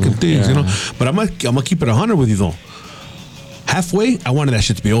in the fucking things, you know. But I'm gonna keep it 100 with you though. Halfway, I wanted that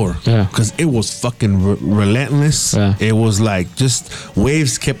shit to be over. Yeah. Because it was fucking relentless. Yeah. It was like just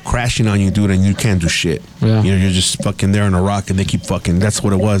waves kept crashing on you, dude, and you can't do shit. Yeah. You know, you're just fucking there on a rock and they keep fucking. That's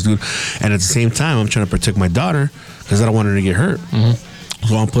what it was, dude. And at the same time, I'm trying to protect my daughter because I don't want her to get hurt.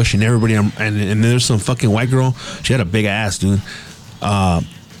 So I'm pushing everybody. And there's some fucking white girl. She had a big ass, dude.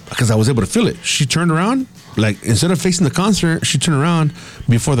 Because I was able to feel it. She turned around. Like, instead of facing the concert, she turned around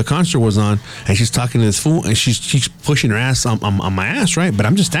before the concert was on, and she's talking to this fool, and she's pushing her ass on my ass, right? But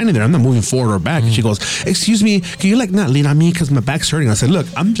I'm just standing there. I'm not moving forward or back. And she goes, excuse me, can you, like, not lean on me because my back's hurting? I said, look,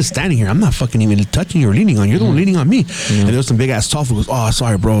 I'm just standing here. I'm not fucking even touching you or leaning on you. You're the one leaning on me. And there was some big-ass tall fool who goes, oh,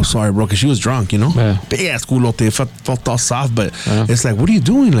 sorry, bro, because she was drunk, you know? Big-ass culote, felt all soft, but it's like, what are you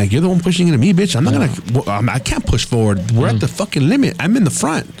doing? Like, you're the one pushing into me, bitch. I'm not going to, I can't push forward. We're at the fucking limit. I'm in the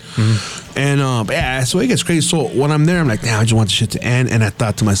front. And so it gets crazy. So when I'm there, I'm like, I just want the shit to end. And I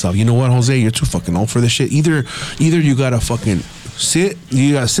thought to myself, you know what, Jose, you're too fucking old for this shit. Either you gotta fucking sit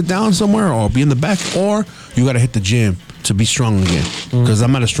down somewhere or be in the back, or you gotta hit the gym to be strong again. Because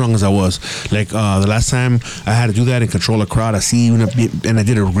I'm not as strong as I was. Like the last time I had to do that and control a crowd, I see you, and I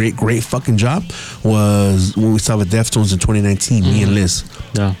did a great fucking job, was when we saw the Deftones in 2019, me and Liz.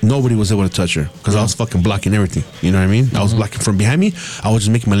 Yeah. Nobody was able to touch her because I was fucking blocking everything. You know what I mean? I was blocking from behind me. I was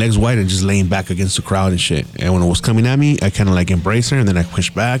just making my legs wide and just laying back against the crowd and shit. And when it was coming at me, I kind of like embraced her and then I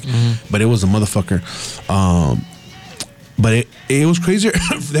pushed back. But it was a motherfucker. But it was crazier.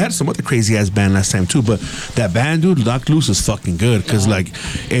 They had some other crazy ass band last time too. But that band, dude, Lock Loose, is fucking good because like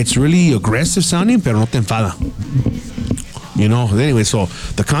it's really aggressive sounding, pero no te enfada. You know. Anyway, so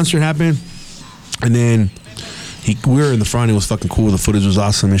the concert happened, and then we were in the front. It was fucking cool. The footage was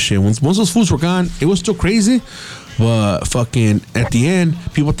awesome and shit. Once those fools were gone, it was still crazy. But fucking at the end,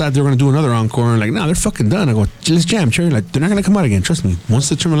 people thought they were gonna do another encore, and like, nah, they're fucking done. I go, let's jam, Cherry. Like, they're not gonna come out again. Trust me. Once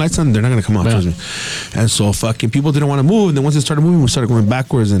they turn the lights on, they're not gonna come out. Trust me. And so fucking people didn't want to move. And then once they started moving, we started going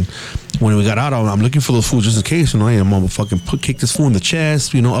backwards. And when we got out, I'm looking for those fools just in case. You know, I'm gonna fucking kick this fool in the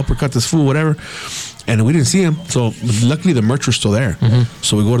chest. You know, uppercut this fool, whatever. And we didn't see him. So luckily, the merch was still there.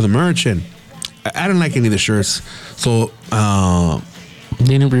 So we go to the merch, and I didn't like any of the shirts. So.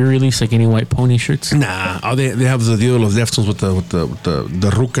 They didn't re-release like any White Pony shirts. Nah, they have the deal of Deftones with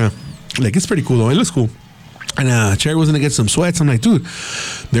the ruca. Like, it's pretty cool though. It looks cool. And Cherry was gonna get some sweats. I'm like, dude,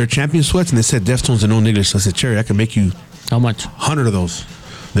 they're champion sweats, and they said Deftones and Old English. So I said, Cherry, I can make you how much? 100 of those.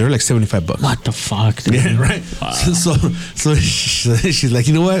 They were like $75. What the fuck, dude? Yeah, right. Wow. So she's like,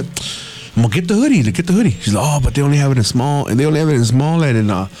 you know what? I'm gonna get the hoodie. She's like, oh, but they only have it in small, and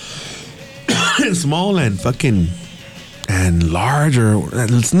in small and fucking. And large, or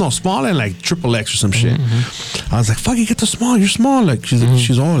no, small and like XXX or some shit. I was like, fuck, you get the small, you're small. Like,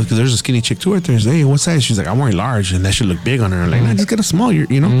 she's all, because there's a skinny chick too right there. She's like, hey, what size? She's like, I'm wearing large, and that should look big on her. I'm like, nah, just get a small,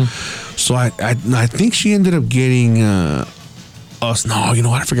 you know. So I think she ended up getting us. No, you know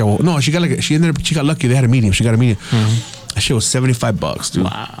what? I forgot what. No, she got lucky. They had a medium. She got a medium. That shit was $75, dude.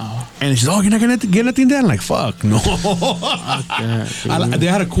 Wow. And she's, oh, you're not gonna get nothing done? Like, fuck, no. They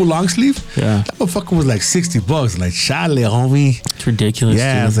had a cool long sleeve. Yeah. That motherfucker was like $60. Like, chale, homie. It's ridiculous.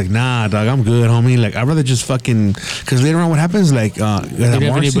 Yeah, dude. I was like, nah, dog, I'm good, homie. Like, I'd rather just fucking, because later on, what happens? Like, did have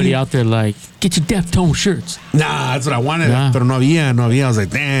anybody out there like, get your Deftone shirts? Nah, that's what I wanted. Yeah. Pero no había. I was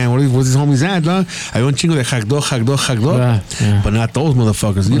like, damn, what's these homies at, dog? Había un chingo de hack dog. Yeah. But not those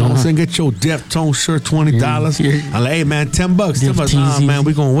motherfuckers. You know what I'm saying? Get your Deftone shirt, $20. I'm like, hey, man. man, $10. $10. Nah, Teezy. man,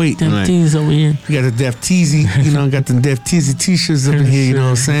 we gonna wait. Them Like, tees over here. we got the Def Teezy, you know, got the Def Teezy t-shirts up in here, you know what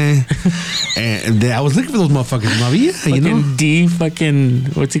I'm saying? And then I was looking for those motherfuckers, man. Yeah, you know. Fucking D, fucking,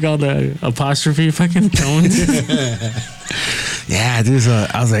 what's it called? The apostrophe fucking tones. Yeah, dude. So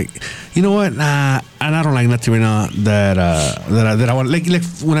I was like, you know what? Nah, and I don't like nothing right now that I want. Like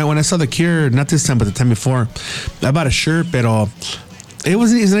when I saw The Cure, not this time, but the time before, I bought a shirt, but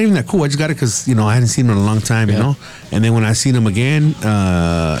it's not even that cool. I just got it because, you know, I hadn't seen him in a long time, you know. And then when I seen him again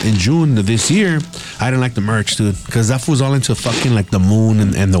in June of this year, I didn't like the merch, dude, because that fool's all into fucking like the moon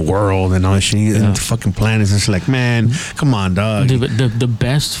and the world and all that shit and the fucking planets. It's like, man, come on, dog. Dude, but the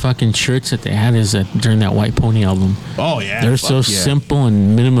best fucking shirts that they had is during that White Pony album. Oh yeah, They're so simple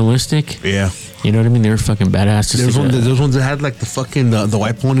and minimalistic. Yeah. You know what I mean? They're fucking badass. There's ones that had like the fucking the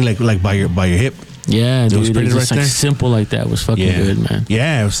white pony like by your hip. Yeah, It was dude. pretty It was just right like there. simple like that was fucking good, man.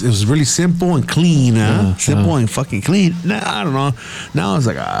 Yeah, it was really simple and clean. Simple and fucking clean. Nah, I don't know. Now it's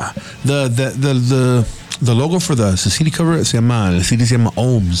like the logo for the CD cover, el CD se llama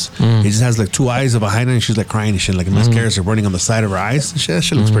Ohms. It just has like two eyes of a hyena and she's like crying and shit. Like mascaras are burning on the side of her eyes and shit. That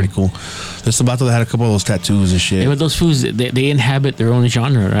shit looks pretty cool. There's some that had a couple of those tattoos and shit. Yeah, but those fools, they inhabit their own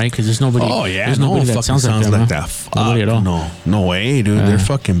genre, right? Because there's nobody. Oh yeah, there's no nobody one that fucking sounds like that. Fuck, Nobody at all. No way, dude. They're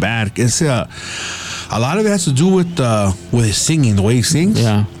fucking bad. It's a lot of it has to do with his singing, the way he sings.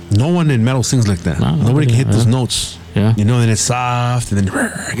 Yeah. No one in metal sings like that. No, nobody can hit those yeah. notes. Yeah. You know, and then it's soft, and then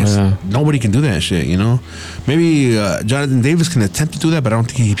I guess Yeah. nobody can do that shit. You know, maybe Jonathan Davis can attempt to do that, but I don't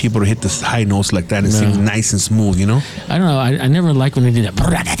think he people to hit the high notes like that and sing nice and smooth. You know. I don't know. I never liked when they did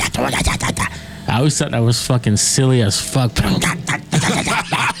that. I always thought that was fucking silly as fuck.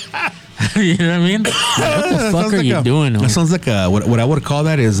 You know what I mean? Like, what the fuck are you doing? That sounds like what I would call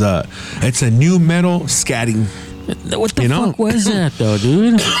that is it's a new metal scatting. What the fuck was that though,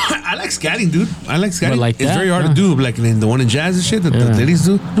 dude? I like scatting, dude. I like scatting. Like it's that? very hard to do, like in the one in jazz and shit that the ladies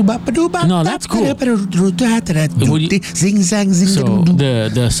do. No, that's cool. Zing zang zing. So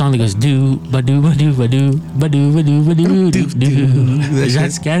the song that goes do ba do ba do ba do ba do ba do ba do do do. Is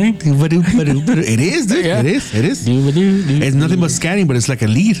that scatting? It is, dude. Yeah. It is. Do ba do do. It's nothing but scatting, but it's like a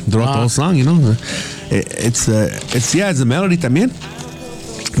lead throughout the whole song, you know. It's a melody también.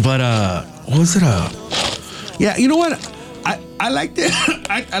 But what was it? Yeah, you know what? I liked it.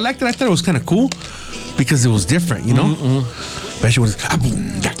 I liked it. I thought it was kind of cool because it was different, you know. But she was.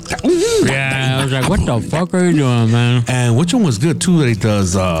 Yeah, I was like, what the fuck are you doing, man? And which one was good too that he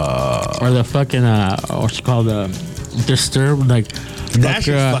does? Or the fucking what's it called? Disturbed, like. That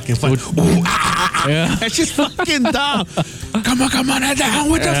shit's fucking fun. Yeah. That shit's fucking dumb. Come on, get down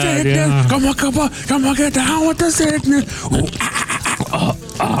with the sickness. yeah. Come on, get down with the sickness.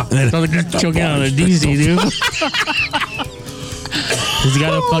 Choking on a DZ, dude. He's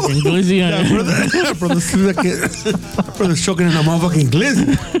got a fucking glizzy on it. Brother's choking in a motherfucking glizzy.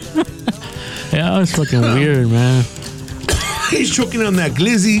 Yeah, that was fucking weird, man. He's choking on that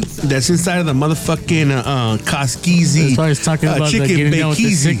glizzy that's inside of the motherfucking Koskizi. That's why he's talking about the chicken getting down with the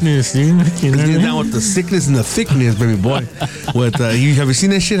bakeezy. sickness, dude. You know what I Getting mean? down with the sickness and the thickness, baby boy. With have you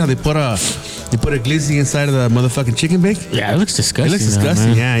seen that shit? How they put a glizzy inside of the motherfucking chicken bake? Yeah, it looks disgusting. It looks though,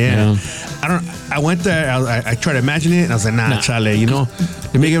 disgusting. man. Yeah. I went there. I tried to imagine it, and I was like, nah. Chale. You know,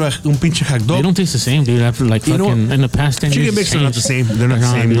 they make it like un pinche hot dog. They don't taste the same, dude. After like You know fucking what? in the past 10 years, Chicken bakes are not the same. They're not the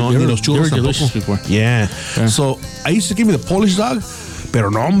same. dude, No, they ni were- los they were churros delicious tampoco. before. Yeah. So I used to give me the Polish dog, pero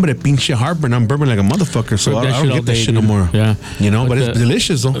no hombre, pinche heartburn. I'm burping like a motherfucker. So Fuck I that don't shit get all that day, shit no dude. more. Yeah. You know, But but it's the-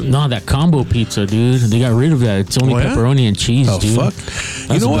 delicious though. No, that combo pizza, dude. They got rid of that. It's only Oh, yeah? pepperoni and cheese, Oh dude. fuck! You That's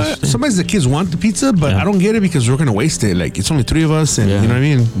know the what? best thing. Sometimes the kids want the pizza, but Yeah. I don't get it because we're gonna waste it. Like it's only 3 of us, and Yeah. you know what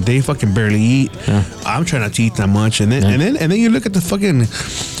I mean. They fucking barely eat. Yeah. I'm trying not to eat that much, and then Yeah. and then you look at the fucking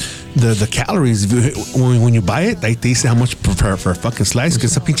the calories when you buy it. Like they say how much for a fucking slice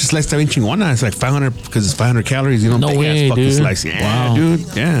because a pinche slice está bien chingona. It's like 500 because it's 500 calories. You know, No big way, ass fucking dude. slice. Yeah, Wow. dude.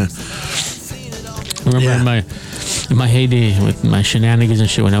 Yeah. Remember Yeah. in my heyday with my shenanigans and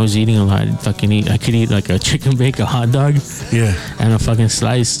shit when I was eating a lot, I could eat like a chicken bake, a hot dog, Yeah. and a fucking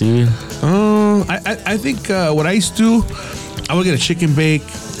slice, dude. I think what I used to do, I would get a chicken bake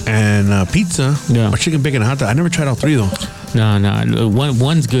and pizza, Yeah. or chicken bake and a hot dog. I never tried all 3 though. No,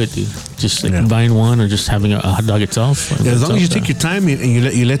 one's good, dude. Just like Yeah. buying one or just having a hot dog itself. Yeah, as long as you take your time and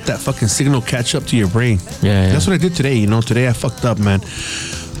you let that fucking signal catch up to your brain. Yeah. That's what I did today. You know, today I fucked up, man.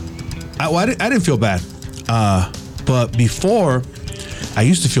 I didn't feel bad, but before I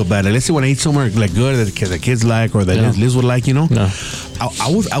used to feel bad. Like, let's say when I eat somewhere like good that the kids like or that Yeah. Liz would like, you know. No.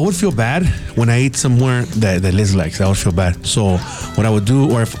 I would feel bad when I ate somewhere that Liz likes. I would feel bad. So what I would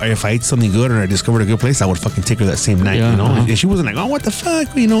do, or if I ate something good or I discovered a good place, I would fucking take her that same night. Yeah, you know, and she wasn't like, oh, what the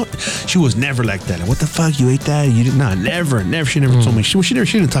fuck, you know. She was never like that. Like, what the fuck, you ate that? You did not. Never. She never told me. She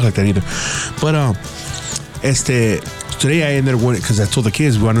didn't talk like that either. But today I ended up going because I told the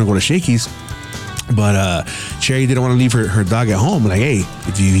kids we wanted to go to Shakey's. But Cherry didn't want to leave her dog at home. Like, hey,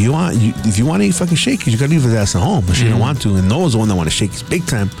 if you want to eat fucking Shakey's, you gotta leave his ass at home. But she didn't want to, and Noah's the one that wanted Shakey's big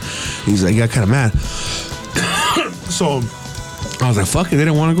time. He's like, he got kind of mad. So I was like, fuck it, they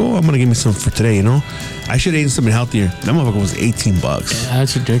didn't want to go. I'm gonna give me some for today. You know, I should have eaten something healthier. That motherfucker was $18. Yeah,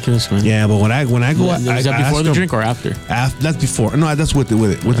 that's ridiculous, man. Yeah, but when I go, is that before the drink or after? That's before. No, that's with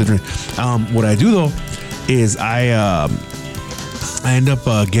the drink. What I do though is I end up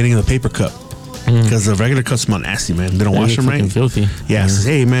getting the paper cup. Because the regular cups smell nasty, man. They don't wash them right. Filthy. Yeah. Says,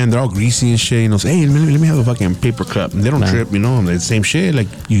 hey, man, they're all greasy and shit. You know, say, hey, let me have a fucking paper cup. And they don't trip, you know. The same shit. Like,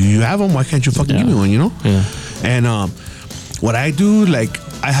 you have them. Why can't you fucking give me one, you know? Yeah. And what I do, like,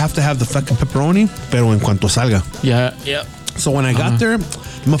 I have to have the fucking pepperoni, pero en cuanto salga. Yeah. Yeah. So when I got there, the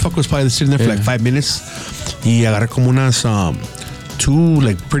motherfucker was probably sitting there for like 5 minutes. Y agarré como unas 2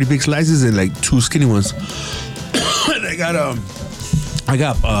 like pretty big slices and like 2 skinny ones. And I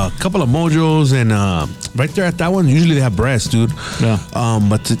got a couple of Mojos and right there at that one, usually they have breasts, dude. Yeah.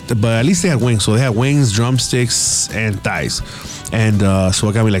 But at least they had wings. So they had wings, drumsticks, and thighs. And so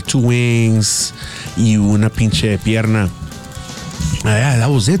I got me like 2 wings y una pinche pierna. Yeah, that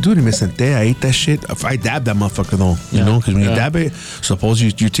was it, dude. Me senté, I ate that shit. I dabbed that motherfucker though, you know, because when you dab it, suppose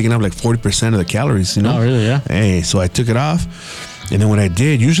you're taking up like 40% of the calories, you know. Oh, really? Yeah. Hey, so I took it off, and then what I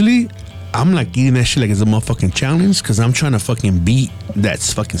did, usually I'm like eating that shit like it's a motherfucking challenge because I'm trying to fucking beat that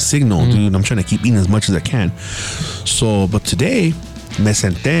fucking signal, dude. I'm trying to keep eating as much as I can. So, but today, me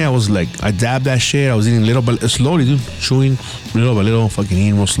senté, I was like, I dabbed that shit. I was eating little by slowly, dude, chewing little by little, fucking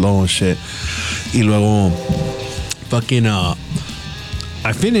eating real slow and shit. Y luego, fucking,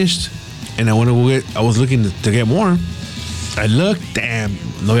 I finished, and I was looking to get more. I looked, damn,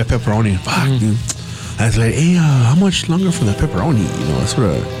 no había pepperoni. Fuck, dude. I was like, hey, how much longer for the pepperoni? You know, that's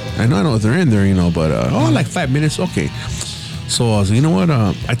what I know they're in there, you know, but like 5 minutes, okay. So I was like, you know what?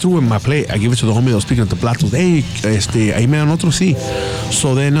 I threw in my plate. I gave it to the homie that was picking up the platos. Hey, ahí me dan otro, sí.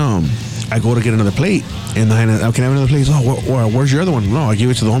 So then I go to get another plate, and I can I have another plate? Oh, where's your other one? No, I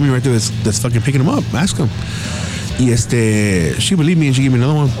give it to the homie right there that's fucking picking them up. Ask him. Y she believed me and she gave me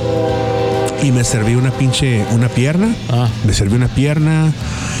another one. Y me serví una pierna. Me serví una pierna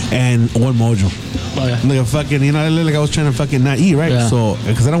and one Mojo. Oh, yeah. Like a fucking, you know, like I was trying to fucking not eat, right? Yeah. So,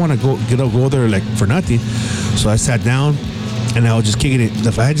 because I don't want to go there like for nothing. So I sat down and I was just kicking it.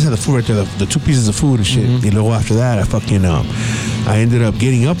 I just had the food right there, the 2 pieces of food and shit. And luego after that, I ended up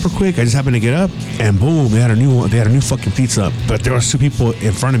getting up real quick. I just happened to get up and boom, they had a new fucking pizza. But there was 2 people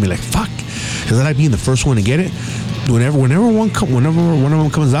in front of me, like fuck, because I like being the first one to get it. Whenever one of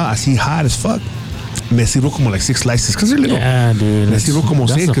them comes out, I see hot as fuck. Me sirvo como like 6 slices because they're little. Yeah, dude. Me sirvo como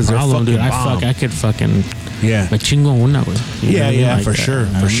 6 because they're fucking dude. bomb. I could fucking yeah. Me chingo una, güey. Yeah, like, for sure.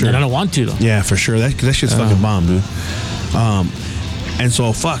 And I don't want to though. Yeah, for sure. That shit's fucking bomb, dude. And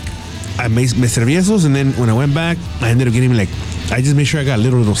so fuck, I me serví esos, and then when I went back, I ended up getting like, I just made sure I got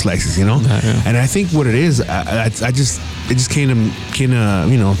little slices, you know. Yeah. And I think what it is, it just came to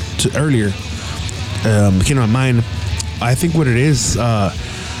you know, to earlier. Came to my mind. I think what it is,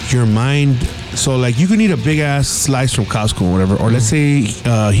 your mind. So like you can eat a big ass slice from Costco or whatever, or let's say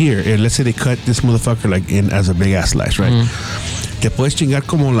let's say they cut this motherfucker like in as a big ass slice, right? Te puedes chingar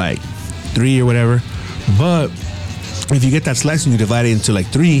como like 3 or whatever, but if you get that slice and you divide it into like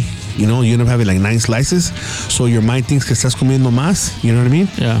 3, you know, you end up having like 9 slices. So your mind thinks que estás comiendo más. You know what I mean?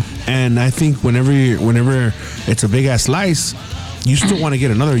 Yeah. And I think whenever it's a big ass slice, you still want to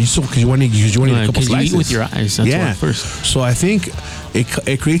get another. Because you want to eat a couple slices. You eat with your eyes. That's what first. So I think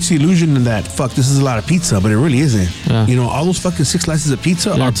it creates the illusion that fuck, this is a lot of pizza, but it really isn't. Yeah. You know, all those fucking 6 slices of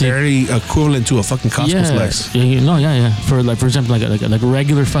pizza are very equivalent to a fucking Costco slice. Yeah. For example, like a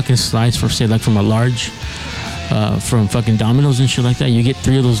regular fucking slice for say like from a large. From fucking Domino's and shit like that, you get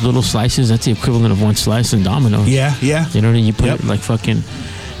 3 of those little slices. That's the equivalent of 1 slice in Domino's. Yeah. You know what I mean? You put like fucking.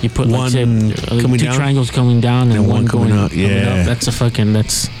 You put one like, say, 2 down, triangles coming down and one going up. Yeah, that's a fucking.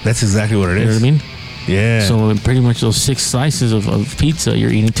 That's exactly what it is. You know what I mean? Yeah. So pretty much those 6 slices of pizza,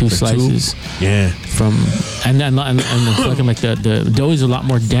 you're eating 2 slices. 2? Yeah. From and the fucking like the dough is a lot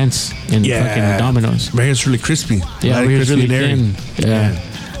more dense in fucking Domino's. Right, it's really crispy. Yeah, it's really thin.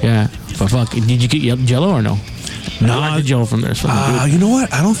 Yeah. But fuck, did you get Jello or no? No, I like the Jello from there. It's fucking good. You know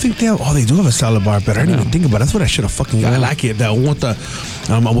what? I don't think they have. Oh, they do have a salad bar, but I didn't even think about it. That's what I should have fucking. I like it. That one with the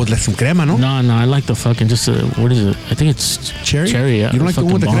with like some crema, no? No, I like the fucking just what is it? I think it's Cherry. Yeah, You don't like the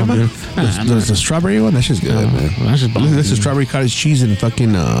one with the fucking crema? bomb, dude. There's the strawberry one. That's just good, man. That's just bomb. This is strawberry cottage cheese and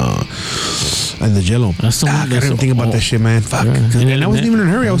fucking and the Jello. That's the one I that's- didn't think about that shit, man. Fuck. Yeah. And I wasn't even in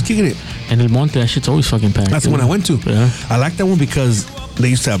a hurry. I was kicking it. And El Monte, that shit's always fucking packed. That's the dude. one I went to. Yeah. I like that one because they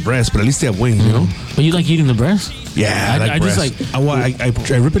used to have breast, but at least they have wings, you know? But you like eating the breast? Yeah, I like I just breast.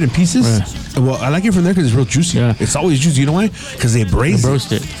 like- I rip it in pieces. Well, I like it from there because it's real juicy. Yeah. It's always juicy. You know why? Because they braise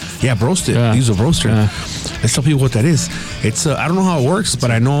Roast it. Yeah, broast it. Yeah. They use a roaster. Yeah. Let's tell people what that is. It's I don't know how it works,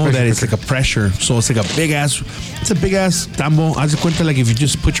 but I know that it's like a pressure. So it's like a big ass. It's a big ass tambo. Haz de cuenta, like if you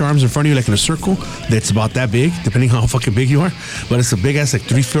just put your arms in front of you like in a circle, that's about that big, depending on how fucking big you are. But it's a big ass like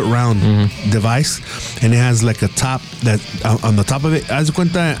 3 foot round device, and it has like a top that on the top of it. Haz de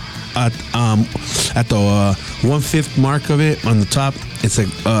cuenta. At the 1/5 mark of it on the top, it's like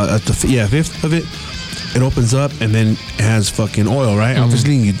at the 5th of it. It opens up and then it has fucking oil, right?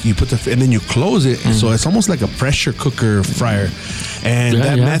 Obviously, you put and then you close it, so it's almost like a pressure cooker fryer. And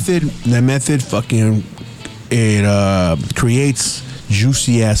Yeah, that method, fucking, it creates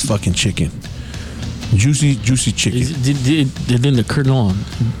juicy ass fucking chicken. Juicy chicken. Did the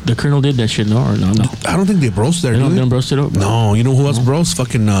Colonel did that shit, no? Or no? I don't think they roast there. They do don't they? roast it up? No, you know who else roast?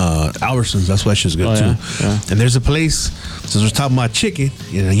 Fucking Albertsons. That's why shit's good Oh, too. yeah. And there's a place. Since we're talking about chicken,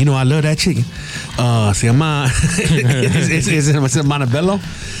 you know I love that chicken. Se llama it's in Montebello,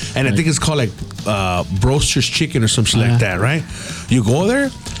 and I think it's called like Broster's Chicken or some shit like that, right? You go there.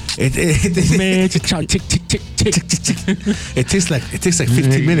 Man, It takes like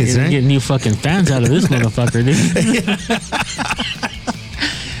 15 minutes, You're right? getting new fucking fans out of this motherfucker, dude.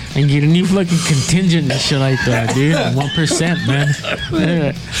 And get a new fucking contingent and shit like that, dude. 1%, man.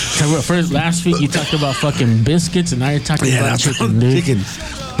 Yeah. Talk about first last week you talked about fucking biscuits, and now you're talking about that's chicken, dude. chicken.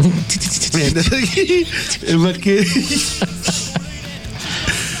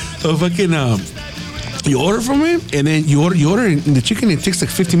 Fucking you order from him, and then you order the chicken. It takes like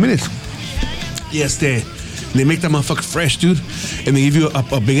 15 minutes. Yes, they make that motherfucker fresh, dude, and they give you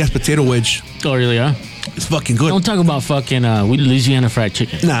a big ass potato wedge. Oh, really? Yeah. It's fucking good. Don't talk about fucking Louisiana fried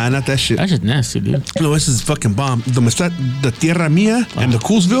chicken. Nah, not that shit. That's just nasty, dude. No, this is fucking bomb. The Tierra Mia and the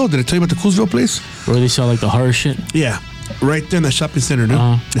Coolsville. Did I tell you about the Coolsville place? Where they sell like the horror shit. Yeah. Right there in that shopping center, dude.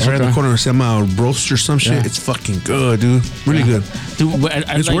 It's right in the okay. corner of some roast or some shit. Yeah. It's fucking good, dude. Really good. Dude, but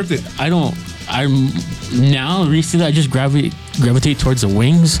It's like, worth it. I'm now recently I just gravitate towards the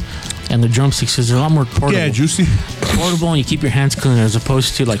wings and the drumsticks because they're a lot more portable. Yeah, juicy. Portable, and you keep your hands clean as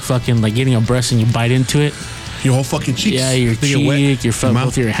opposed to like fucking like getting a breast and you bite into it. Your whole fucking cheeks. Yeah, your They get wet. cheek, your mouth.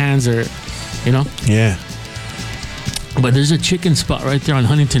 both your hands are, you know. Yeah. But there's a chicken spot right there on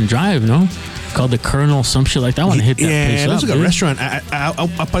Huntington Drive, no? Called the Colonel, some shit like that. I want to hit that Yeah, place it looks up, like a dude. restaurant. I'll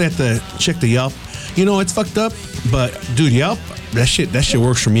probably have to check the Yelp. You know, it's fucked up, but dude, Yelp, that shit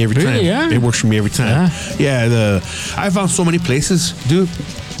works for me every time. Really? Yeah? It works for me every time. Yeah, I found so many places, dude.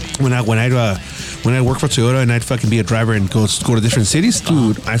 When I work for Toyota and I'd fucking be a driver and go to different cities,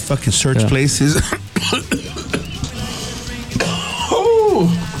 dude, I fucking search places. Oh,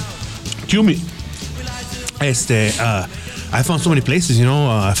 kill me. I found so many places, you know.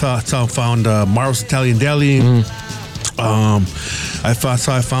 I found Mario's Italian Deli. I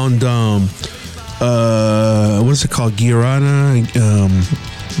found what is it called? Guirana.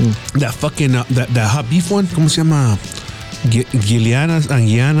 That fucking that hot beef one. ¿Cómo se llama? Anguianas.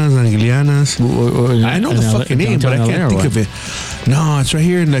 I know the fucking name, but I can't think of it. No, it's right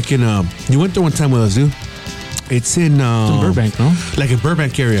here. Like in you went there one time with us, dude. It's in Burbank, no? Like in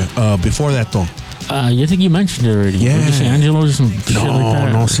Burbank area. Before that though. I think you mentioned it already. Yeah. Did you say Angelo or some shit like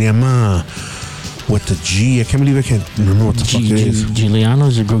that? No, se llama with the G. I can't believe I can't remember what the fuck it is.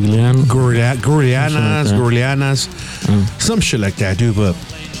 Giuliano's or Gugliano? Gorianas, some shit like that, dude. But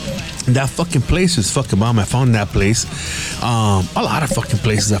that fucking place is fucking bomb. I found that place. A lot of fucking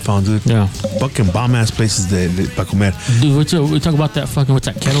places I found, dude. Yeah. Fucking bomb ass places para comer. Dude, we talk about that fucking, what's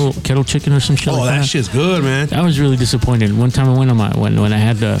that, kettle chicken or some shit like that? Oh, that shit's good, man. I was really disappointed. One time I went on when I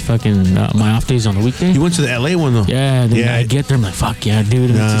had the fucking my off days on the weekday. You went to the LA one though. Yeah, then Yeah. I get there, I'm like, fuck yeah, dude.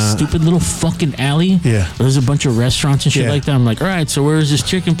 And it's a stupid little fucking alley. Yeah. There's a bunch of restaurants and shit Yeah. like that. I'm like, all right, so where is this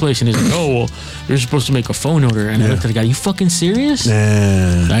chicken place? And he's like, oh, well, you're supposed to make a phone order. And I looked at the guy, you fucking serious?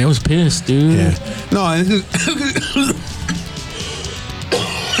 Yeah. I was pissed, dude. Yeah. No,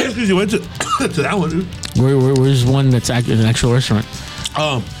 because you went to that one, dude. Where's one that's an actual restaurant?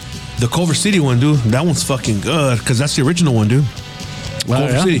 The Culver City one, dude. That one's fucking good because that's the original one, dude.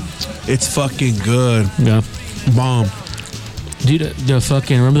 Culver yeah? City. It's fucking good. Yeah. Bomb. Dude, the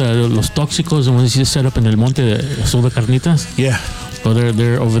fucking, remember los tóxicos, the ones you set up in El Monte, the sold the carnitas? Yeah. Oh,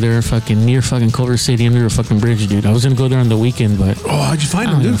 they're over there fucking near fucking Culver City under a fucking bridge, dude. I was gonna go there on the weekend, but Oh, how'd you find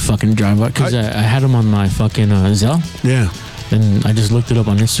I them, don't dude? fucking drive up because I had them on my fucking Zelle, Yeah. and I just looked it up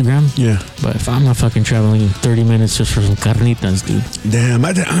on Instagram. Yeah. But if I'm not fucking traveling 30 minutes just for some carnitas, dude, Damn,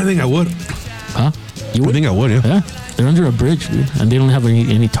 I think I would. huh? You I would? think I would, yeah. Yeah, they're under a bridge, dude, and they don't have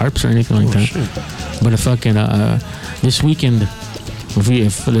any tarps or anything like that. Shit. But if fucking this weekend,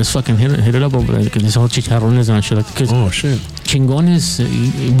 if let's fucking hit it up over there, because this whole chicharrones and shit, like, because Oh, shit. Chingones,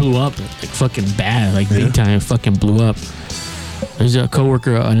 it blew up like fucking bad, like big time. It fucking blew up. There's an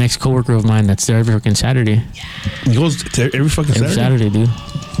ex-coworker of mine that's there every fucking Saturday. He goes to every fucking Every Saturday, dude.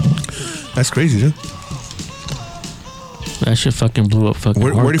 That's crazy, dude. That shit fucking blew up. Fucking.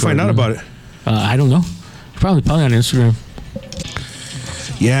 Where do you find out dude. about it? I don't know. Probably on Instagram.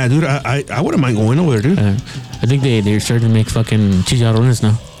 Yeah, dude, I wouldn't mind going over there, dude. I think they're starting to make fucking chicharrones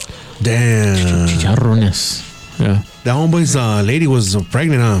now. Damn. Chicharrones. Yeah. That homeboy's lady was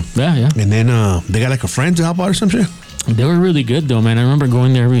pregnant, huh? Yeah. And then they got like a friend to help out or some shit. They were really good though, man. I remember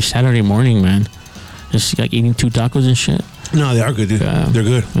going there every Saturday morning, man. Just like eating 2 tacos and shit. No, they are good, dude. Yeah. They're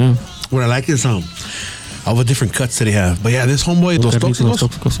good. Yeah. What I like is all the different cuts that they have. But yeah, this homeboy, those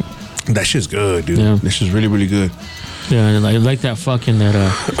tóxicos, that shit's good, dude. Yeah. This shit's really, really good. Yeah, and I like that fucking that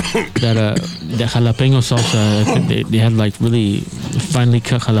jalapeno salsa. They had like really finely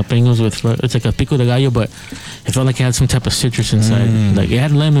cut jalapenos with, it's like a pico de gallo, but it felt like it had some type of citrus inside. Like it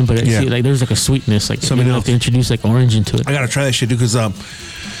had lemon, but like there was like a sweetness, like something else. Like they introduced like orange into it. I gotta try that shit, dude, because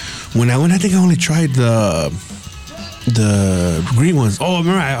when I went, I think I only tried the green ones. Oh,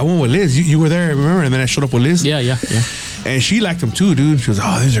 remember I went with Liz. You were there, remember? And then I showed up with Liz. Yeah. And she liked them too, dude. She was,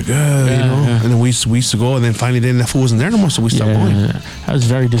 oh, these are good, you know. Yeah. And then we used to go, and then finally, then that food wasn't there no more, so we stopped going. I was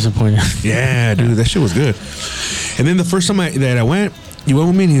very disappointed. Yeah, dude, that shit was good. And then the first time that I went, you went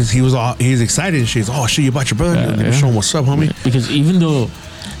with me, and he was excited, and she's, oh shit, you brought your brother. Let me show him what's up, homie. Because even though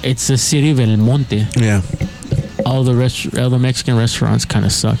it's the city of El Monte, Yeah, all the Mexican restaurants kind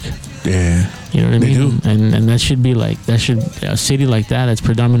of suck. yeah. You know what I They mean? do. And that should be like, a city like that that's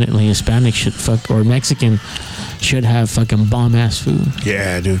predominantly Hispanic or Mexican should have fucking bomb ass food.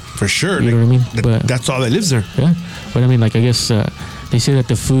 Yeah, dude, for sure. You know what I mean? But that's all that lives there. yeah, but I mean, like, I guess they say that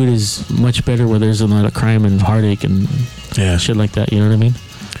the food is much better where there's a lot of crime and heartache and shit like that. You know what I mean?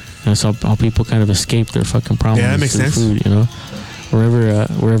 That's how people kind of escape their fucking problems. Yeah, that makes through sense. Food, you know,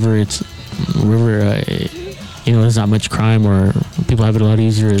 wherever you know, there's not much crime or people have it a lot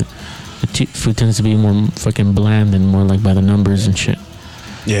easier. Food tends to be more fucking bland and more like by the numbers and shit.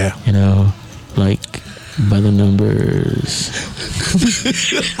 Yeah. You know, like by the numbers.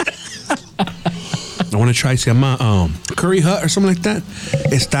 I want to try some Curry Hut or something like that.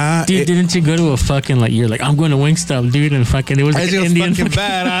 Dude, didn't you go to a fucking, like, you're like, I'm going to Wingstop, dude, and fucking it was like an Indian fucking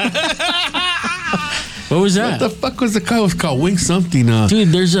bad. What was that? What the fuck was the car? It was called Wing something. Dude,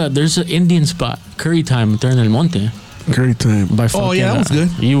 there's an Indian spot, Curry Time, there in El Monte. Curry Time. By Oh yeah, that was good.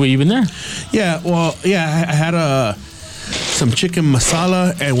 You been there? Yeah, well, yeah, I had some chicken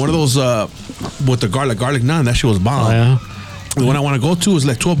masala and one of those with the garlic naan. That shit was bomb. Oh yeah. The one I want to go to is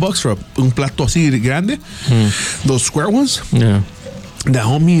like $12 for un plato así de grande. Those square ones. Yeah. That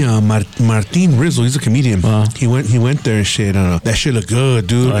homie Martin Rizzo, he's a comedian. Wow. He went there and shit. That shit looked good,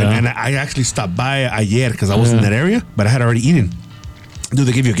 dude. Oh, yeah. And I actually stopped by ayer because I was in that area, but I had already eaten. Dude,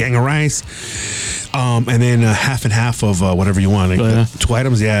 they give you a gang of rice, and then half and half of whatever you want. Like 2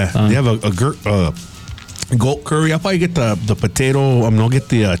 items, yeah. They have a goat curry. I'll probably get the potato. I'll get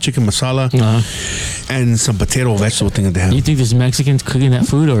the chicken masala and some potato vegetable thing that they have. You think there's Mexicans cooking that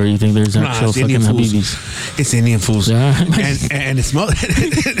food, or you think there's actual it's fucking Indian foods. Habibis? It's Indian foods. Yeah. and it smells.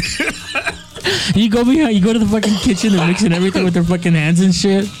 You go to the fucking kitchen, they're mixing everything with their fucking hands and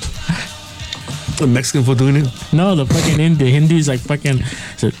shit. The Mexican food doing it. No, the fucking the Hindus like fucking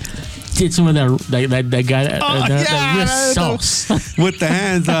did some of that guy that wrist sauce with the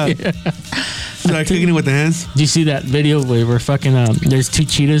hands. Like cooking it with the hands. Do you see that video where fucking there's 3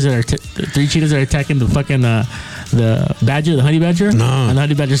 cheetahs that are attacking the fucking the badger, the honey badger? No. And the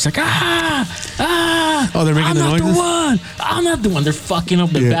honey badger's like ah. Oh, they're making the noises? I'm not the one. They're fucking up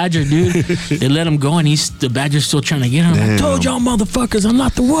the badger, dude. They let him go, and the badger's still trying to get him. I told y'all motherfuckers, I'm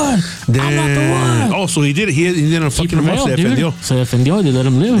not the one. Damn. I'm not the one. Oh, so he did it. He didn't fucking him up. Se defendió. They let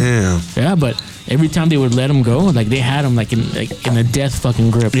him live. Damn. Yeah, but every time they would let him go, like they had him like in a death fucking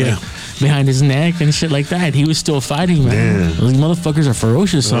grip. Yeah. Like, behind his neck and shit like that. He was still fighting, man. Damn. Those motherfuckers are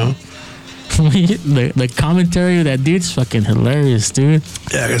ferocious, huh? The commentary of that dude's fucking hilarious, dude.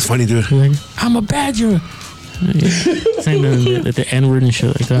 Yeah, that's funny, dude. He's like, I'm a badger. Saying the N-word and shit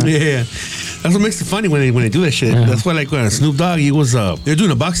like that. Yeah. That's what makes it funny when they do that shit. Yeah. That's why, like, when Snoop Dogg, he was they're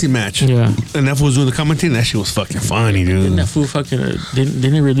doing a boxing match. Yeah. And that fool was doing the commentating. That shit was fucking funny, dude. Didn't that fool fucking didn't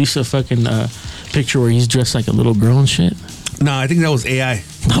they release a fucking picture where he's dressed like a little girl and shit? No, I think that was AI.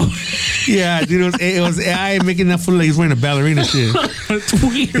 Yeah, dude, it was AI making that fool like he's wearing a ballerina shit. That's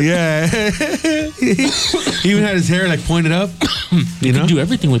weird. Yeah. He even had his hair like pointed up. You know? Do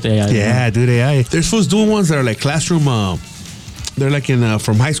everything with AI. Yeah, dude, AI. There's fools doing ones that are like classroom. They're like in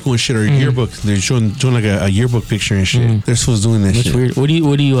from high school and shit or yearbook. They're showing like a yearbook picture and shit. There's fools doing that That's shit. weird. What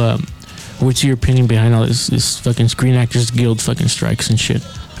do you what's your opinion behind all this fucking Screen Actors Guild fucking strikes and shit?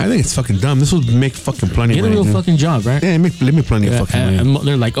 I think it's fucking dumb. This would make fucking plenty Get of a money. real fucking job, right? Yeah, let me plenty of fucking money. And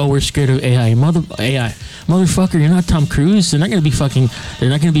they're like, oh, we're scared of AI. Motherfucker, you're not Tom Cruise. They're not gonna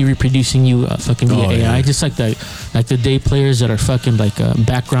be reproducing you fucking via AI. Yeah. Just like the day players that are fucking like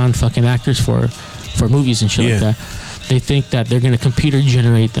background fucking actors for movies and shit like that. They think that they're gonna computer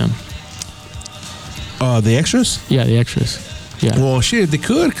generate them. The extras? Yeah, the extras. Yeah. Well, shit, they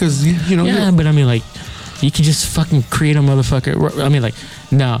could, because, you know. Yeah, but I mean, like, you could just fucking create a motherfucker. I mean, like,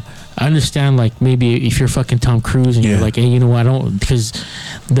 now, I understand, like, maybe if you're fucking Tom Cruise and you're like, hey, you know what, I don't, because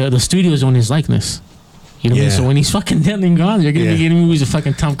the studios own his likeness. You know what I mean? So when he's fucking dead and gone, you're going to be getting movies of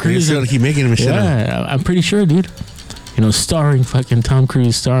fucking Tom Cruise. They're going to keep making him and shit. Yeah, I'm pretty sure, dude. You know, starring fucking Tom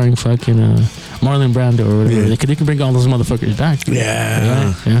Cruise, starring fucking Marlon Brando or whatever. Yeah. They can bring all those motherfuckers back.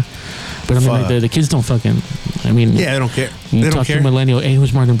 Yeah. But I mean, like, the kids don't fucking, I mean. Yeah, they don't care. You talk to a millennial, hey,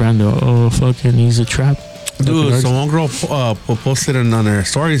 who's Marlon Brando? Oh, fucking, he's a trap. Dude, so one girl posted on her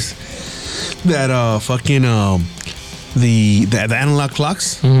stories that fucking the analog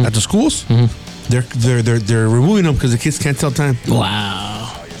clocks at the schools, they're removing them because the kids can't tell time. Wow.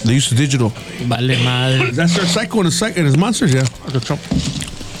 They used to digital. Vale madre. That's their Psycho and his monsters, yeah.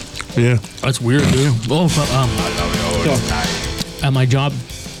 Yeah. That's weird, dude. Oh, at my job,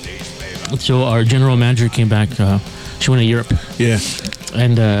 so our general manager came back. She went to Europe. Yeah.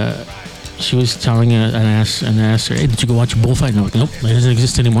 And she was telling and I asked her, hey, did you go watch a bullfight? No, nope, it doesn't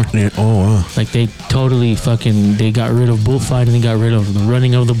exist anymore. Yeah. Oh, wow. Like, they totally fucking, they got rid of bullfight and they got rid of the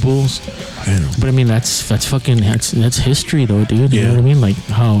running of the bulls. But I mean, that's fucking, that's history though, dude. You know what I mean? Like,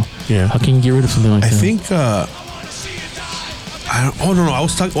 how can you get rid of something like that? I think, I don't know. I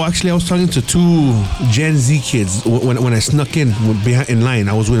was talking to two Gen Z kids when I snuck in in line.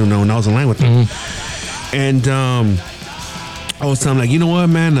 I was with them when I was in line with them. And I was telling them, like, you know what,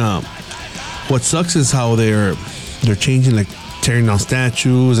 man? What sucks is how they're changing, like tearing down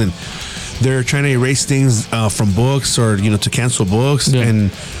statues, and they're trying to erase things from books or, you know, to cancel books.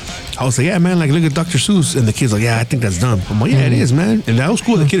 And I was like, yeah, man, like, look at Dr. Seuss. And the kid's like, yeah, I think that's dumb. I'm like, yeah, it is, man. And that was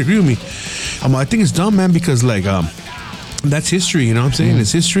cool. The kid agreed with me. I'm like, I think it's dumb, man, because, like, that's history, you know what I'm saying?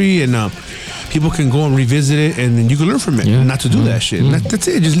 It's history, and people can go and revisit it, and then you can learn from it. Not to do that shit. And that's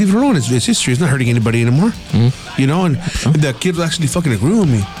it. Just leave it alone. It's history. It's not hurting anybody anymore. You know, and the kid was actually fucking agreeing with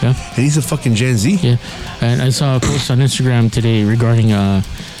me. Yeah. And he's a fucking Gen Z. Yeah. And I saw a post on Instagram today regarding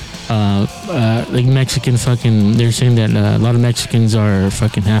like Mexican fucking, they're saying that a lot of Mexicans are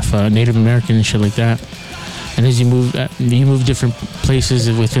fucking half Native American and shit like that. And as you move different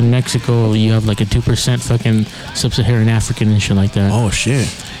places within Mexico, you have like a 2% fucking sub-Saharan African and shit like that. Oh shit!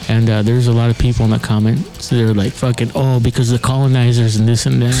 And there's a lot of people in the comments. They're like, fucking, oh, because of the colonizers and this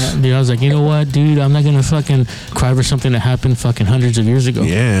and that. Dude, I was like, you know what, dude? I'm not gonna fucking cry for something that happened fucking hundreds of years ago.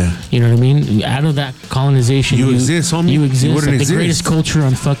 Yeah. You know what I mean? Out of that colonization, you exist, homie. You exist. You like exist. The greatest culture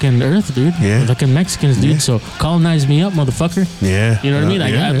on fucking earth, dude. Yeah. Fucking Mexicans, dude. Yeah. So colonize me up, motherfucker. Yeah. You know what I mean?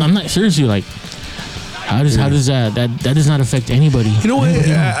 Like, I'm not seriously like. How does that does not affect anybody? You know what?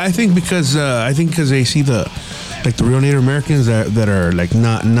 I think because they see the real Native Americans that are like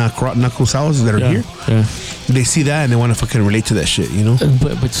not cruzados that are here. Yeah. They see that and they want to fucking relate to that shit, you know.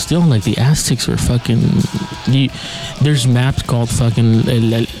 But still, like, the Aztecs were fucking. There's maps called fucking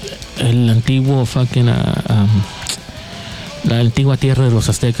el antiguo fucking La Antigua Tierra de los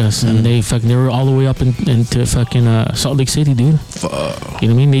Aztecas, and they were all the way up into fucking Salt Lake City, dude. You know what I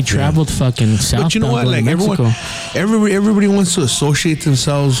mean? They traveled fucking south. But you know what? Like, everybody wants to associate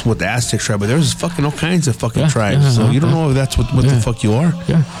themselves with the Aztec tribe, but there's fucking all kinds of fucking tribes. So you don't know if that's what the fuck you are.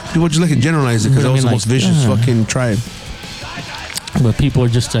 Yeah. People just like to generalize it because that was the most vicious fucking tribe. But people are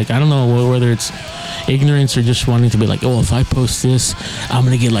just like, I don't know whether it's ignorance or just wanting to be like, oh, if I post this, I'm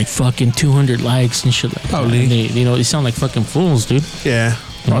gonna get like fucking 200 likes and shit like probably. That. And they sound like fucking fools, dude. Yeah,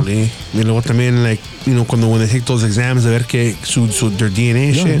 probably. You know what I mean? Like, you know, when they take those exams, their DNA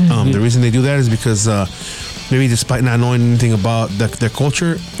and shit. The reason they do that is because maybe despite not knowing anything about their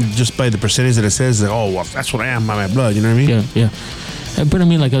culture, just by the percentage that it says, like, oh, well, that's what I am by my blood. You know what I mean? Yeah. But I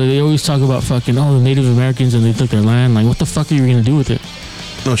mean, like, they always talk about fucking, the Native Americans and they took their land. Like, what the fuck are you gonna do with it?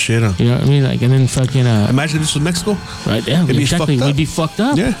 No shit. You know what I mean? Like, and then fucking. Imagine this was Mexico. Right? Yeah, It'd be exactly. fucked up. We'd be fucked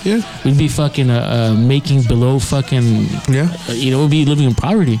up. Yeah, yeah. We'd be fucking making below fucking. Yeah. You know, we'd be living in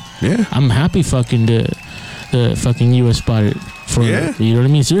poverty. Yeah. I'm happy fucking the fucking U.S. bought it for. Yeah. You know what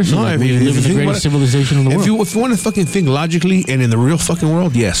I mean? Seriously, No, like, I mean, we if live you in the think greatest about it- civilization in the world. If you want to fucking think logically and in the real fucking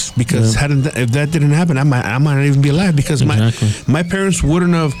world, yes, because if that didn't happen, I might not even be alive because Exactly. my parents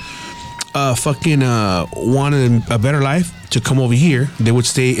wouldn't have wanted a better life to come over here. They would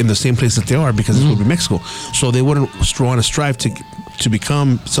stay in the same place that they are because this would be Mexico. So they wouldn't want to strive to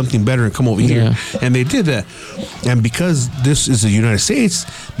become something better and come over here. And they did that. And because this is the United States,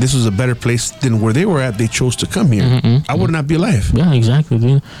 this was a better place than where they were at. They chose to come here. I would not be alive. Yeah, exactly,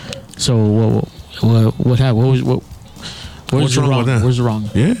 dude. So what happened? What's wrong with that? Where's the wrong?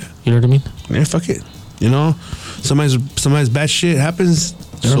 Yeah. You know what I mean? Yeah, fuck it. You know, somebody's bad shit happens,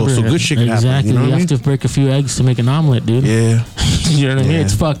 so good shit can happen. Exactly. You know what I have mean? to break a few eggs to make an omelet, dude. Yeah. You know what I mean? Yeah.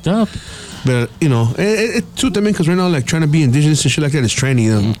 It's fucked up. But you know, it too. I mean, because right now, like trying to be indigenous and shit like that is trendy.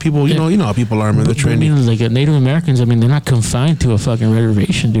 People, you know how people are, man. They're But I trendy. mean, like Native Americans, I mean, they're not confined to a fucking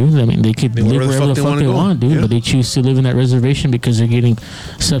reservation, dude. I mean, they could live wherever the fuck they want, dude. Yeah. But they choose to live in that reservation because they're getting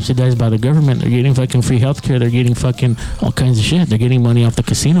subsidized by the government. They're getting fucking free healthcare. They're getting fucking all kinds of shit. They're getting money off the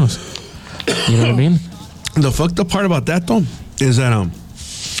casinos. You know what I mean? The fucked up part about that though is that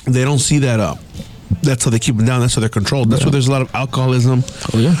they don't see that that's how they keep them down. That's how they're controlled. That's why there's a lot of alcoholism.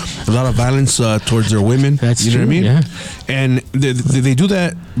 Oh yeah, a lot of violence towards their women. That's you know true, what I mean? yeah. And they do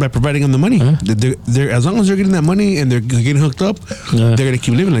that by providing them the money. They're as long as they're getting that money and they're getting hooked up, they're gonna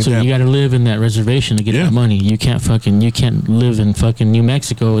keep living like so that. you got to live in that reservation to get that money. You can't live in fucking New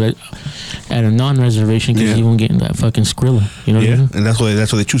Mexico at a non-reservation because you won't get in that fucking Skrilla. You know what I mean? And that's why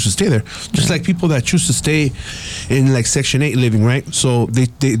they choose to stay there. Just like people that choose to stay in like Section 8 living, right? So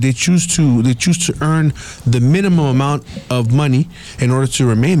they choose to earn the minimum amount of money in order to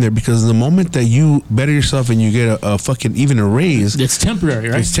remain there, because the moment that you better yourself and you get a fucking even a raise, it's temporary,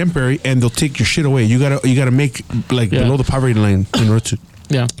 right? It's temporary, and they'll take your shit away. You gotta make like below the poverty line in order to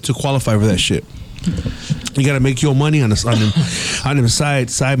qualify for that shit. You gotta make your money on them side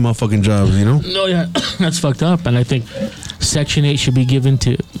motherfucking jobs, you know? No, yeah, that's fucked up. And I think Section 8 should be given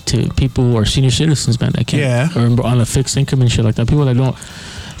to people who are senior citizens, man. That can't, or on a fixed income and shit like that. People that don't,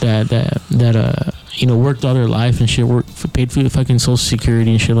 that you know, worked all their life and shit, paid for fucking Social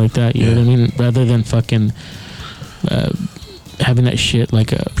Security and shit like that. You know what I mean? Rather than fucking having that shit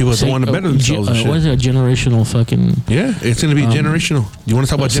like a people that don't want to better themselves. What is it? A generational fucking? Yeah, it's gonna be generational. You want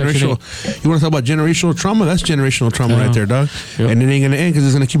to talk about generational? You want to talk about generational trauma? That's generational trauma right there, dog. Yep. And it ain't gonna end because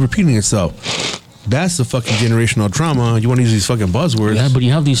it's gonna keep repeating itself. That's the fucking generational trauma. You want to use these fucking buzzwords? Yeah, but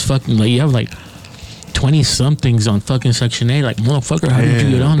you have these fucking you have like 20 somethings on fucking Section 8. Like, motherfucker, how did you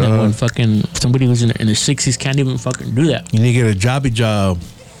get on that one? Fucking somebody who's in their 60s can't even fucking do that. You need to get a job.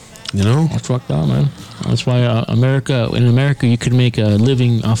 You know? That's fucked up, man. That's why in America, you could make a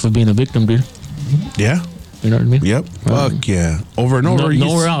living off of being a victim, dude. Yeah. You know what I mean? Yep. Fuck yeah. Over and over.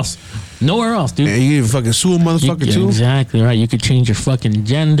 Nowhere else, dude. Yeah, you can fucking sue a motherfucker too. Exactly right. You could change your fucking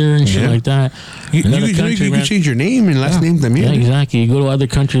gender and shit like that. You can change your name and last name también. Yeah, exactly. You go to other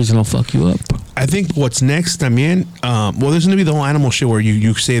countries and they'll fuck you up. I think what's next también, well, there's gonna be the whole animal shit where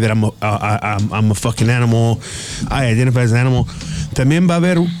you say that I'm a fucking animal. I identify as an animal. También va a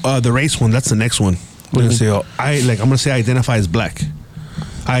haber the race one. That's the next one. We're gonna say I'm gonna say I identify as black.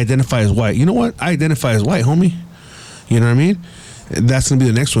 I identify as white. You know what? I identify as white, homie. You know what I mean? That's gonna be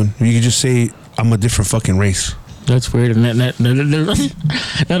the next one. You can just say I'm a different fucking race. That's weird, and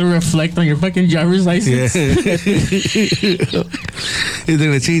that'll reflect on your fucking driver's license. Yeah. They're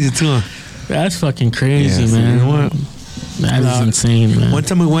gonna change it too. That's fucking crazy, so man. you know what? That is insane, man. One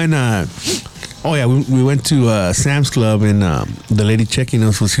time we went. We went to Sam's Club, and the lady checking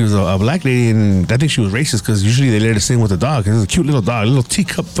us she was a black lady, and I think she was racist because usually they let us in with a dog. It was a cute little dog, a little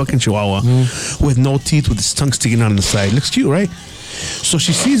teacup fucking chihuahua with no teeth, with his tongue sticking out on the side. Looks cute, right? So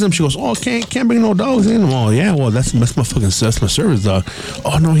she sees him. She goes, "Oh, can't bring no dogs in." Well, yeah, well that's my service dog.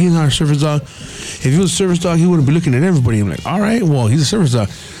 Oh no, he's not a service dog. If he was a service dog, he wouldn't be looking at everybody. I'm like, all right, well he's a service dog.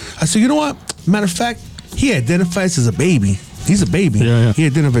 I said, you know what? Matter of fact, he identifies as a baby. He's a baby. Yeah. He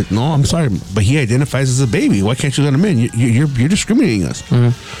identifies. No, I'm sorry, but he identifies as a baby. Why can't you let him in? You're discriminating us.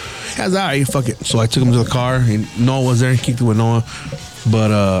 I was all right, fuck it. So I took him to the car, and Noah was there and kicked it with Noah.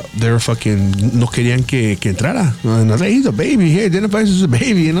 But they were fucking no querían que entrara. And I was like, he's a baby. He identifies as a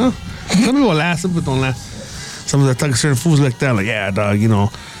baby, you know? Some people laugh, some people don't laugh. Some of the talk certain fools like that, like, yeah, dog, you know.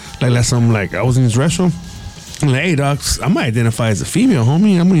 Like last time, like, I was in his restroom. I'm like, hey, dog, I'm going to identify as a female,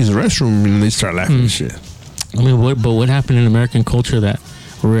 homie. I'm going to use the restroom. And they start laughing and shit. I mean, what happened in American culture that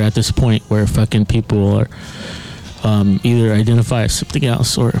we're at this point where fucking people either identify as something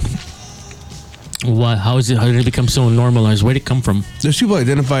else or what? How did it become so normalized? Where did it come from? There's people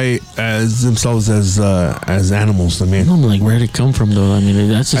identify as themselves as animals. I mean, like where did it come from though? I mean,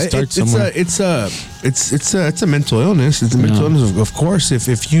 that's to start somewhere. It's a mental illness. It's a mental illness, of course.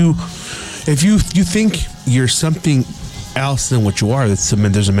 If you think you're something else than what you are, there's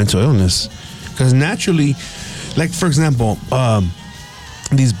a mental illness. Because naturally, like for example,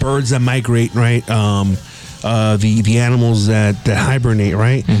 these birds that migrate, right? The animals that hibernate,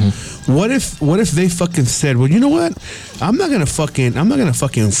 right? Mm-hmm. What if they fucking said, well, you know what? I'm not gonna fucking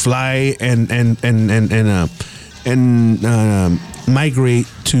fly and migrate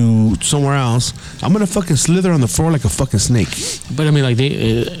to somewhere else. I'm gonna fucking slither on the floor like a fucking snake. But I mean, like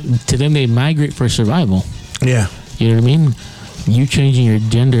to them, they migrate for survival. Yeah, you know what I mean. You changing your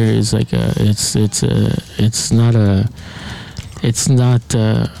gender is like it's not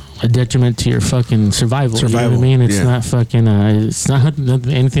a detriment to your fucking survival. You know what I mean? It's not fucking. It's not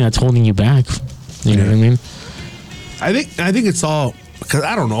anything that's holding you back. You know what I mean? I think it's all because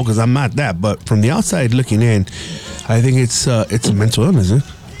I don't know because I'm not that, but from the outside looking in, I think it's a mental illness.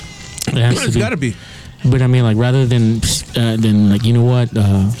 It's got to be. But I mean, like rather than like you know what,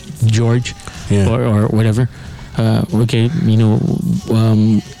 George, or whatever. Okay,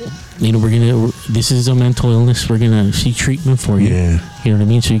 we're gonna. This is a mental illness. We're gonna seek treatment for you. Yeah. You know what I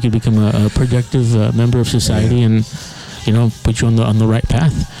mean. So you could become a productive member of society, and put you on the right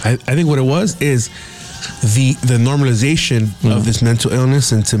path. I think what it was is the normalization of this mental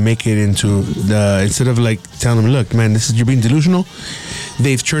illness, and to make it into instead of like telling them, look, man, you're being delusional.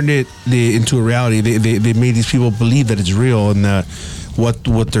 They've turned it into a reality. They made these people believe that it's real and what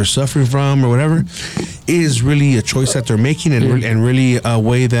they're suffering from or whatever is really a choice that they're making and really a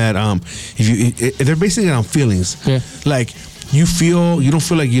way that if they're basing it on feelings, like you don't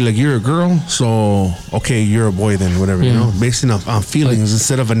feel like you're a girl, so okay, you're a boy then, whatever, basing on feelings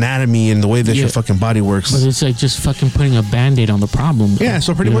instead of anatomy and the way that your fucking body works. But it's like just fucking putting a Band-Aid on the problem. Yeah,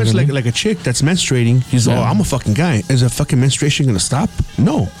 so pretty much like a chick that's menstruating, he's I'm a fucking guy. Is a fucking menstruation gonna stop?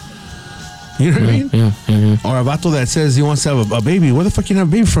 No. You know what I mean? Yeah. Or a vato that says he wants to have a baby. Where the fuck you have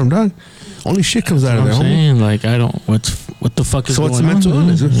a baby from, dog? Only shit comes out of there. I'm saying, like, I don't. What the fuck is going on? So it's a mental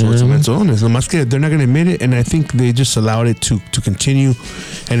illness. So it's a mental illness. They're not gonna admit it, and I think they just allowed it to continue,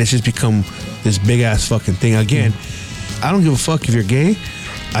 and it's just become this big ass fucking thing. Again, I don't give a fuck if you're gay.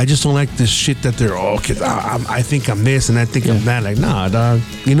 I just don't like this shit that they're cause I think I'm this and I think I'm that. Like, nah, dog.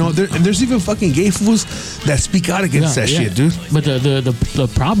 There's even fucking gay fools that speak out against that shit, dude. But the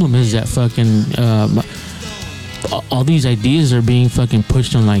problem is that fucking all these ideas are being fucking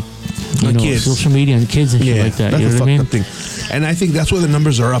pushed on like kids. Social media and kids and shit like that. That's you know what I mean? Thing. And I think that's where the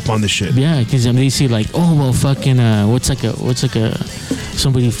numbers are up on this shit. Yeah, because they see like, oh well, fucking what's like a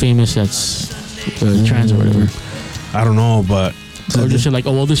somebody famous that's trans or whatever. I don't know, but. Or just like,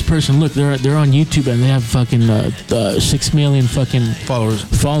 oh well, this person, look, they're on YouTube and they have fucking 6 million fucking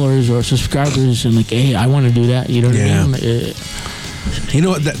followers or subscribers, and like, hey, I want to do that. You know what I mean? You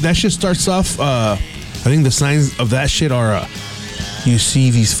know what? That shit starts off. I think the signs of that shit are, you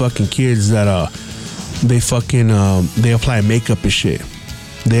see these fucking kids that they fucking they apply makeup and shit.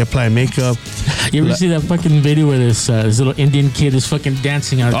 They apply makeup. You ever see that fucking video where this little Indian kid is fucking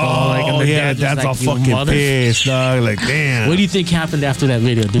dancing out? That's all fucking pissed, dog. Like, damn. What do you think happened after that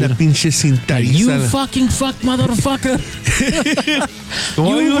video, dude? La pinche cinta. You fucking fuck, motherfucker.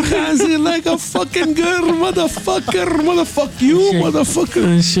 Why you dancing like a fucking girl, motherfucker? Motherfuck you,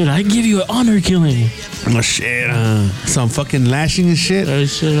 motherfucker. Shit, I give you an honor killing. Oh, shit. Some fucking lashing and shit.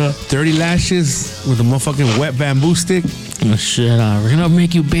 Shit. 30 lashes with a motherfucking wet bamboo stick. Oh, shit. We're gonna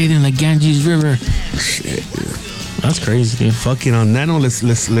make you bathe in the Ganges River. Shit, dude. That's crazy, dude. Fucking on that note,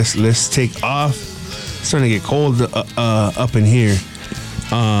 let's take off. It's starting to get cold up in here.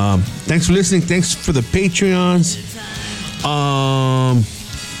 Thanks for listening. Thanks for the Patreons.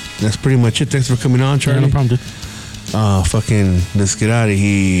 That's pretty much it. Thanks for coming on, Charlie. Yeah, no problem, dude. Fucking let's get out of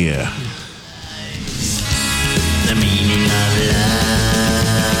here.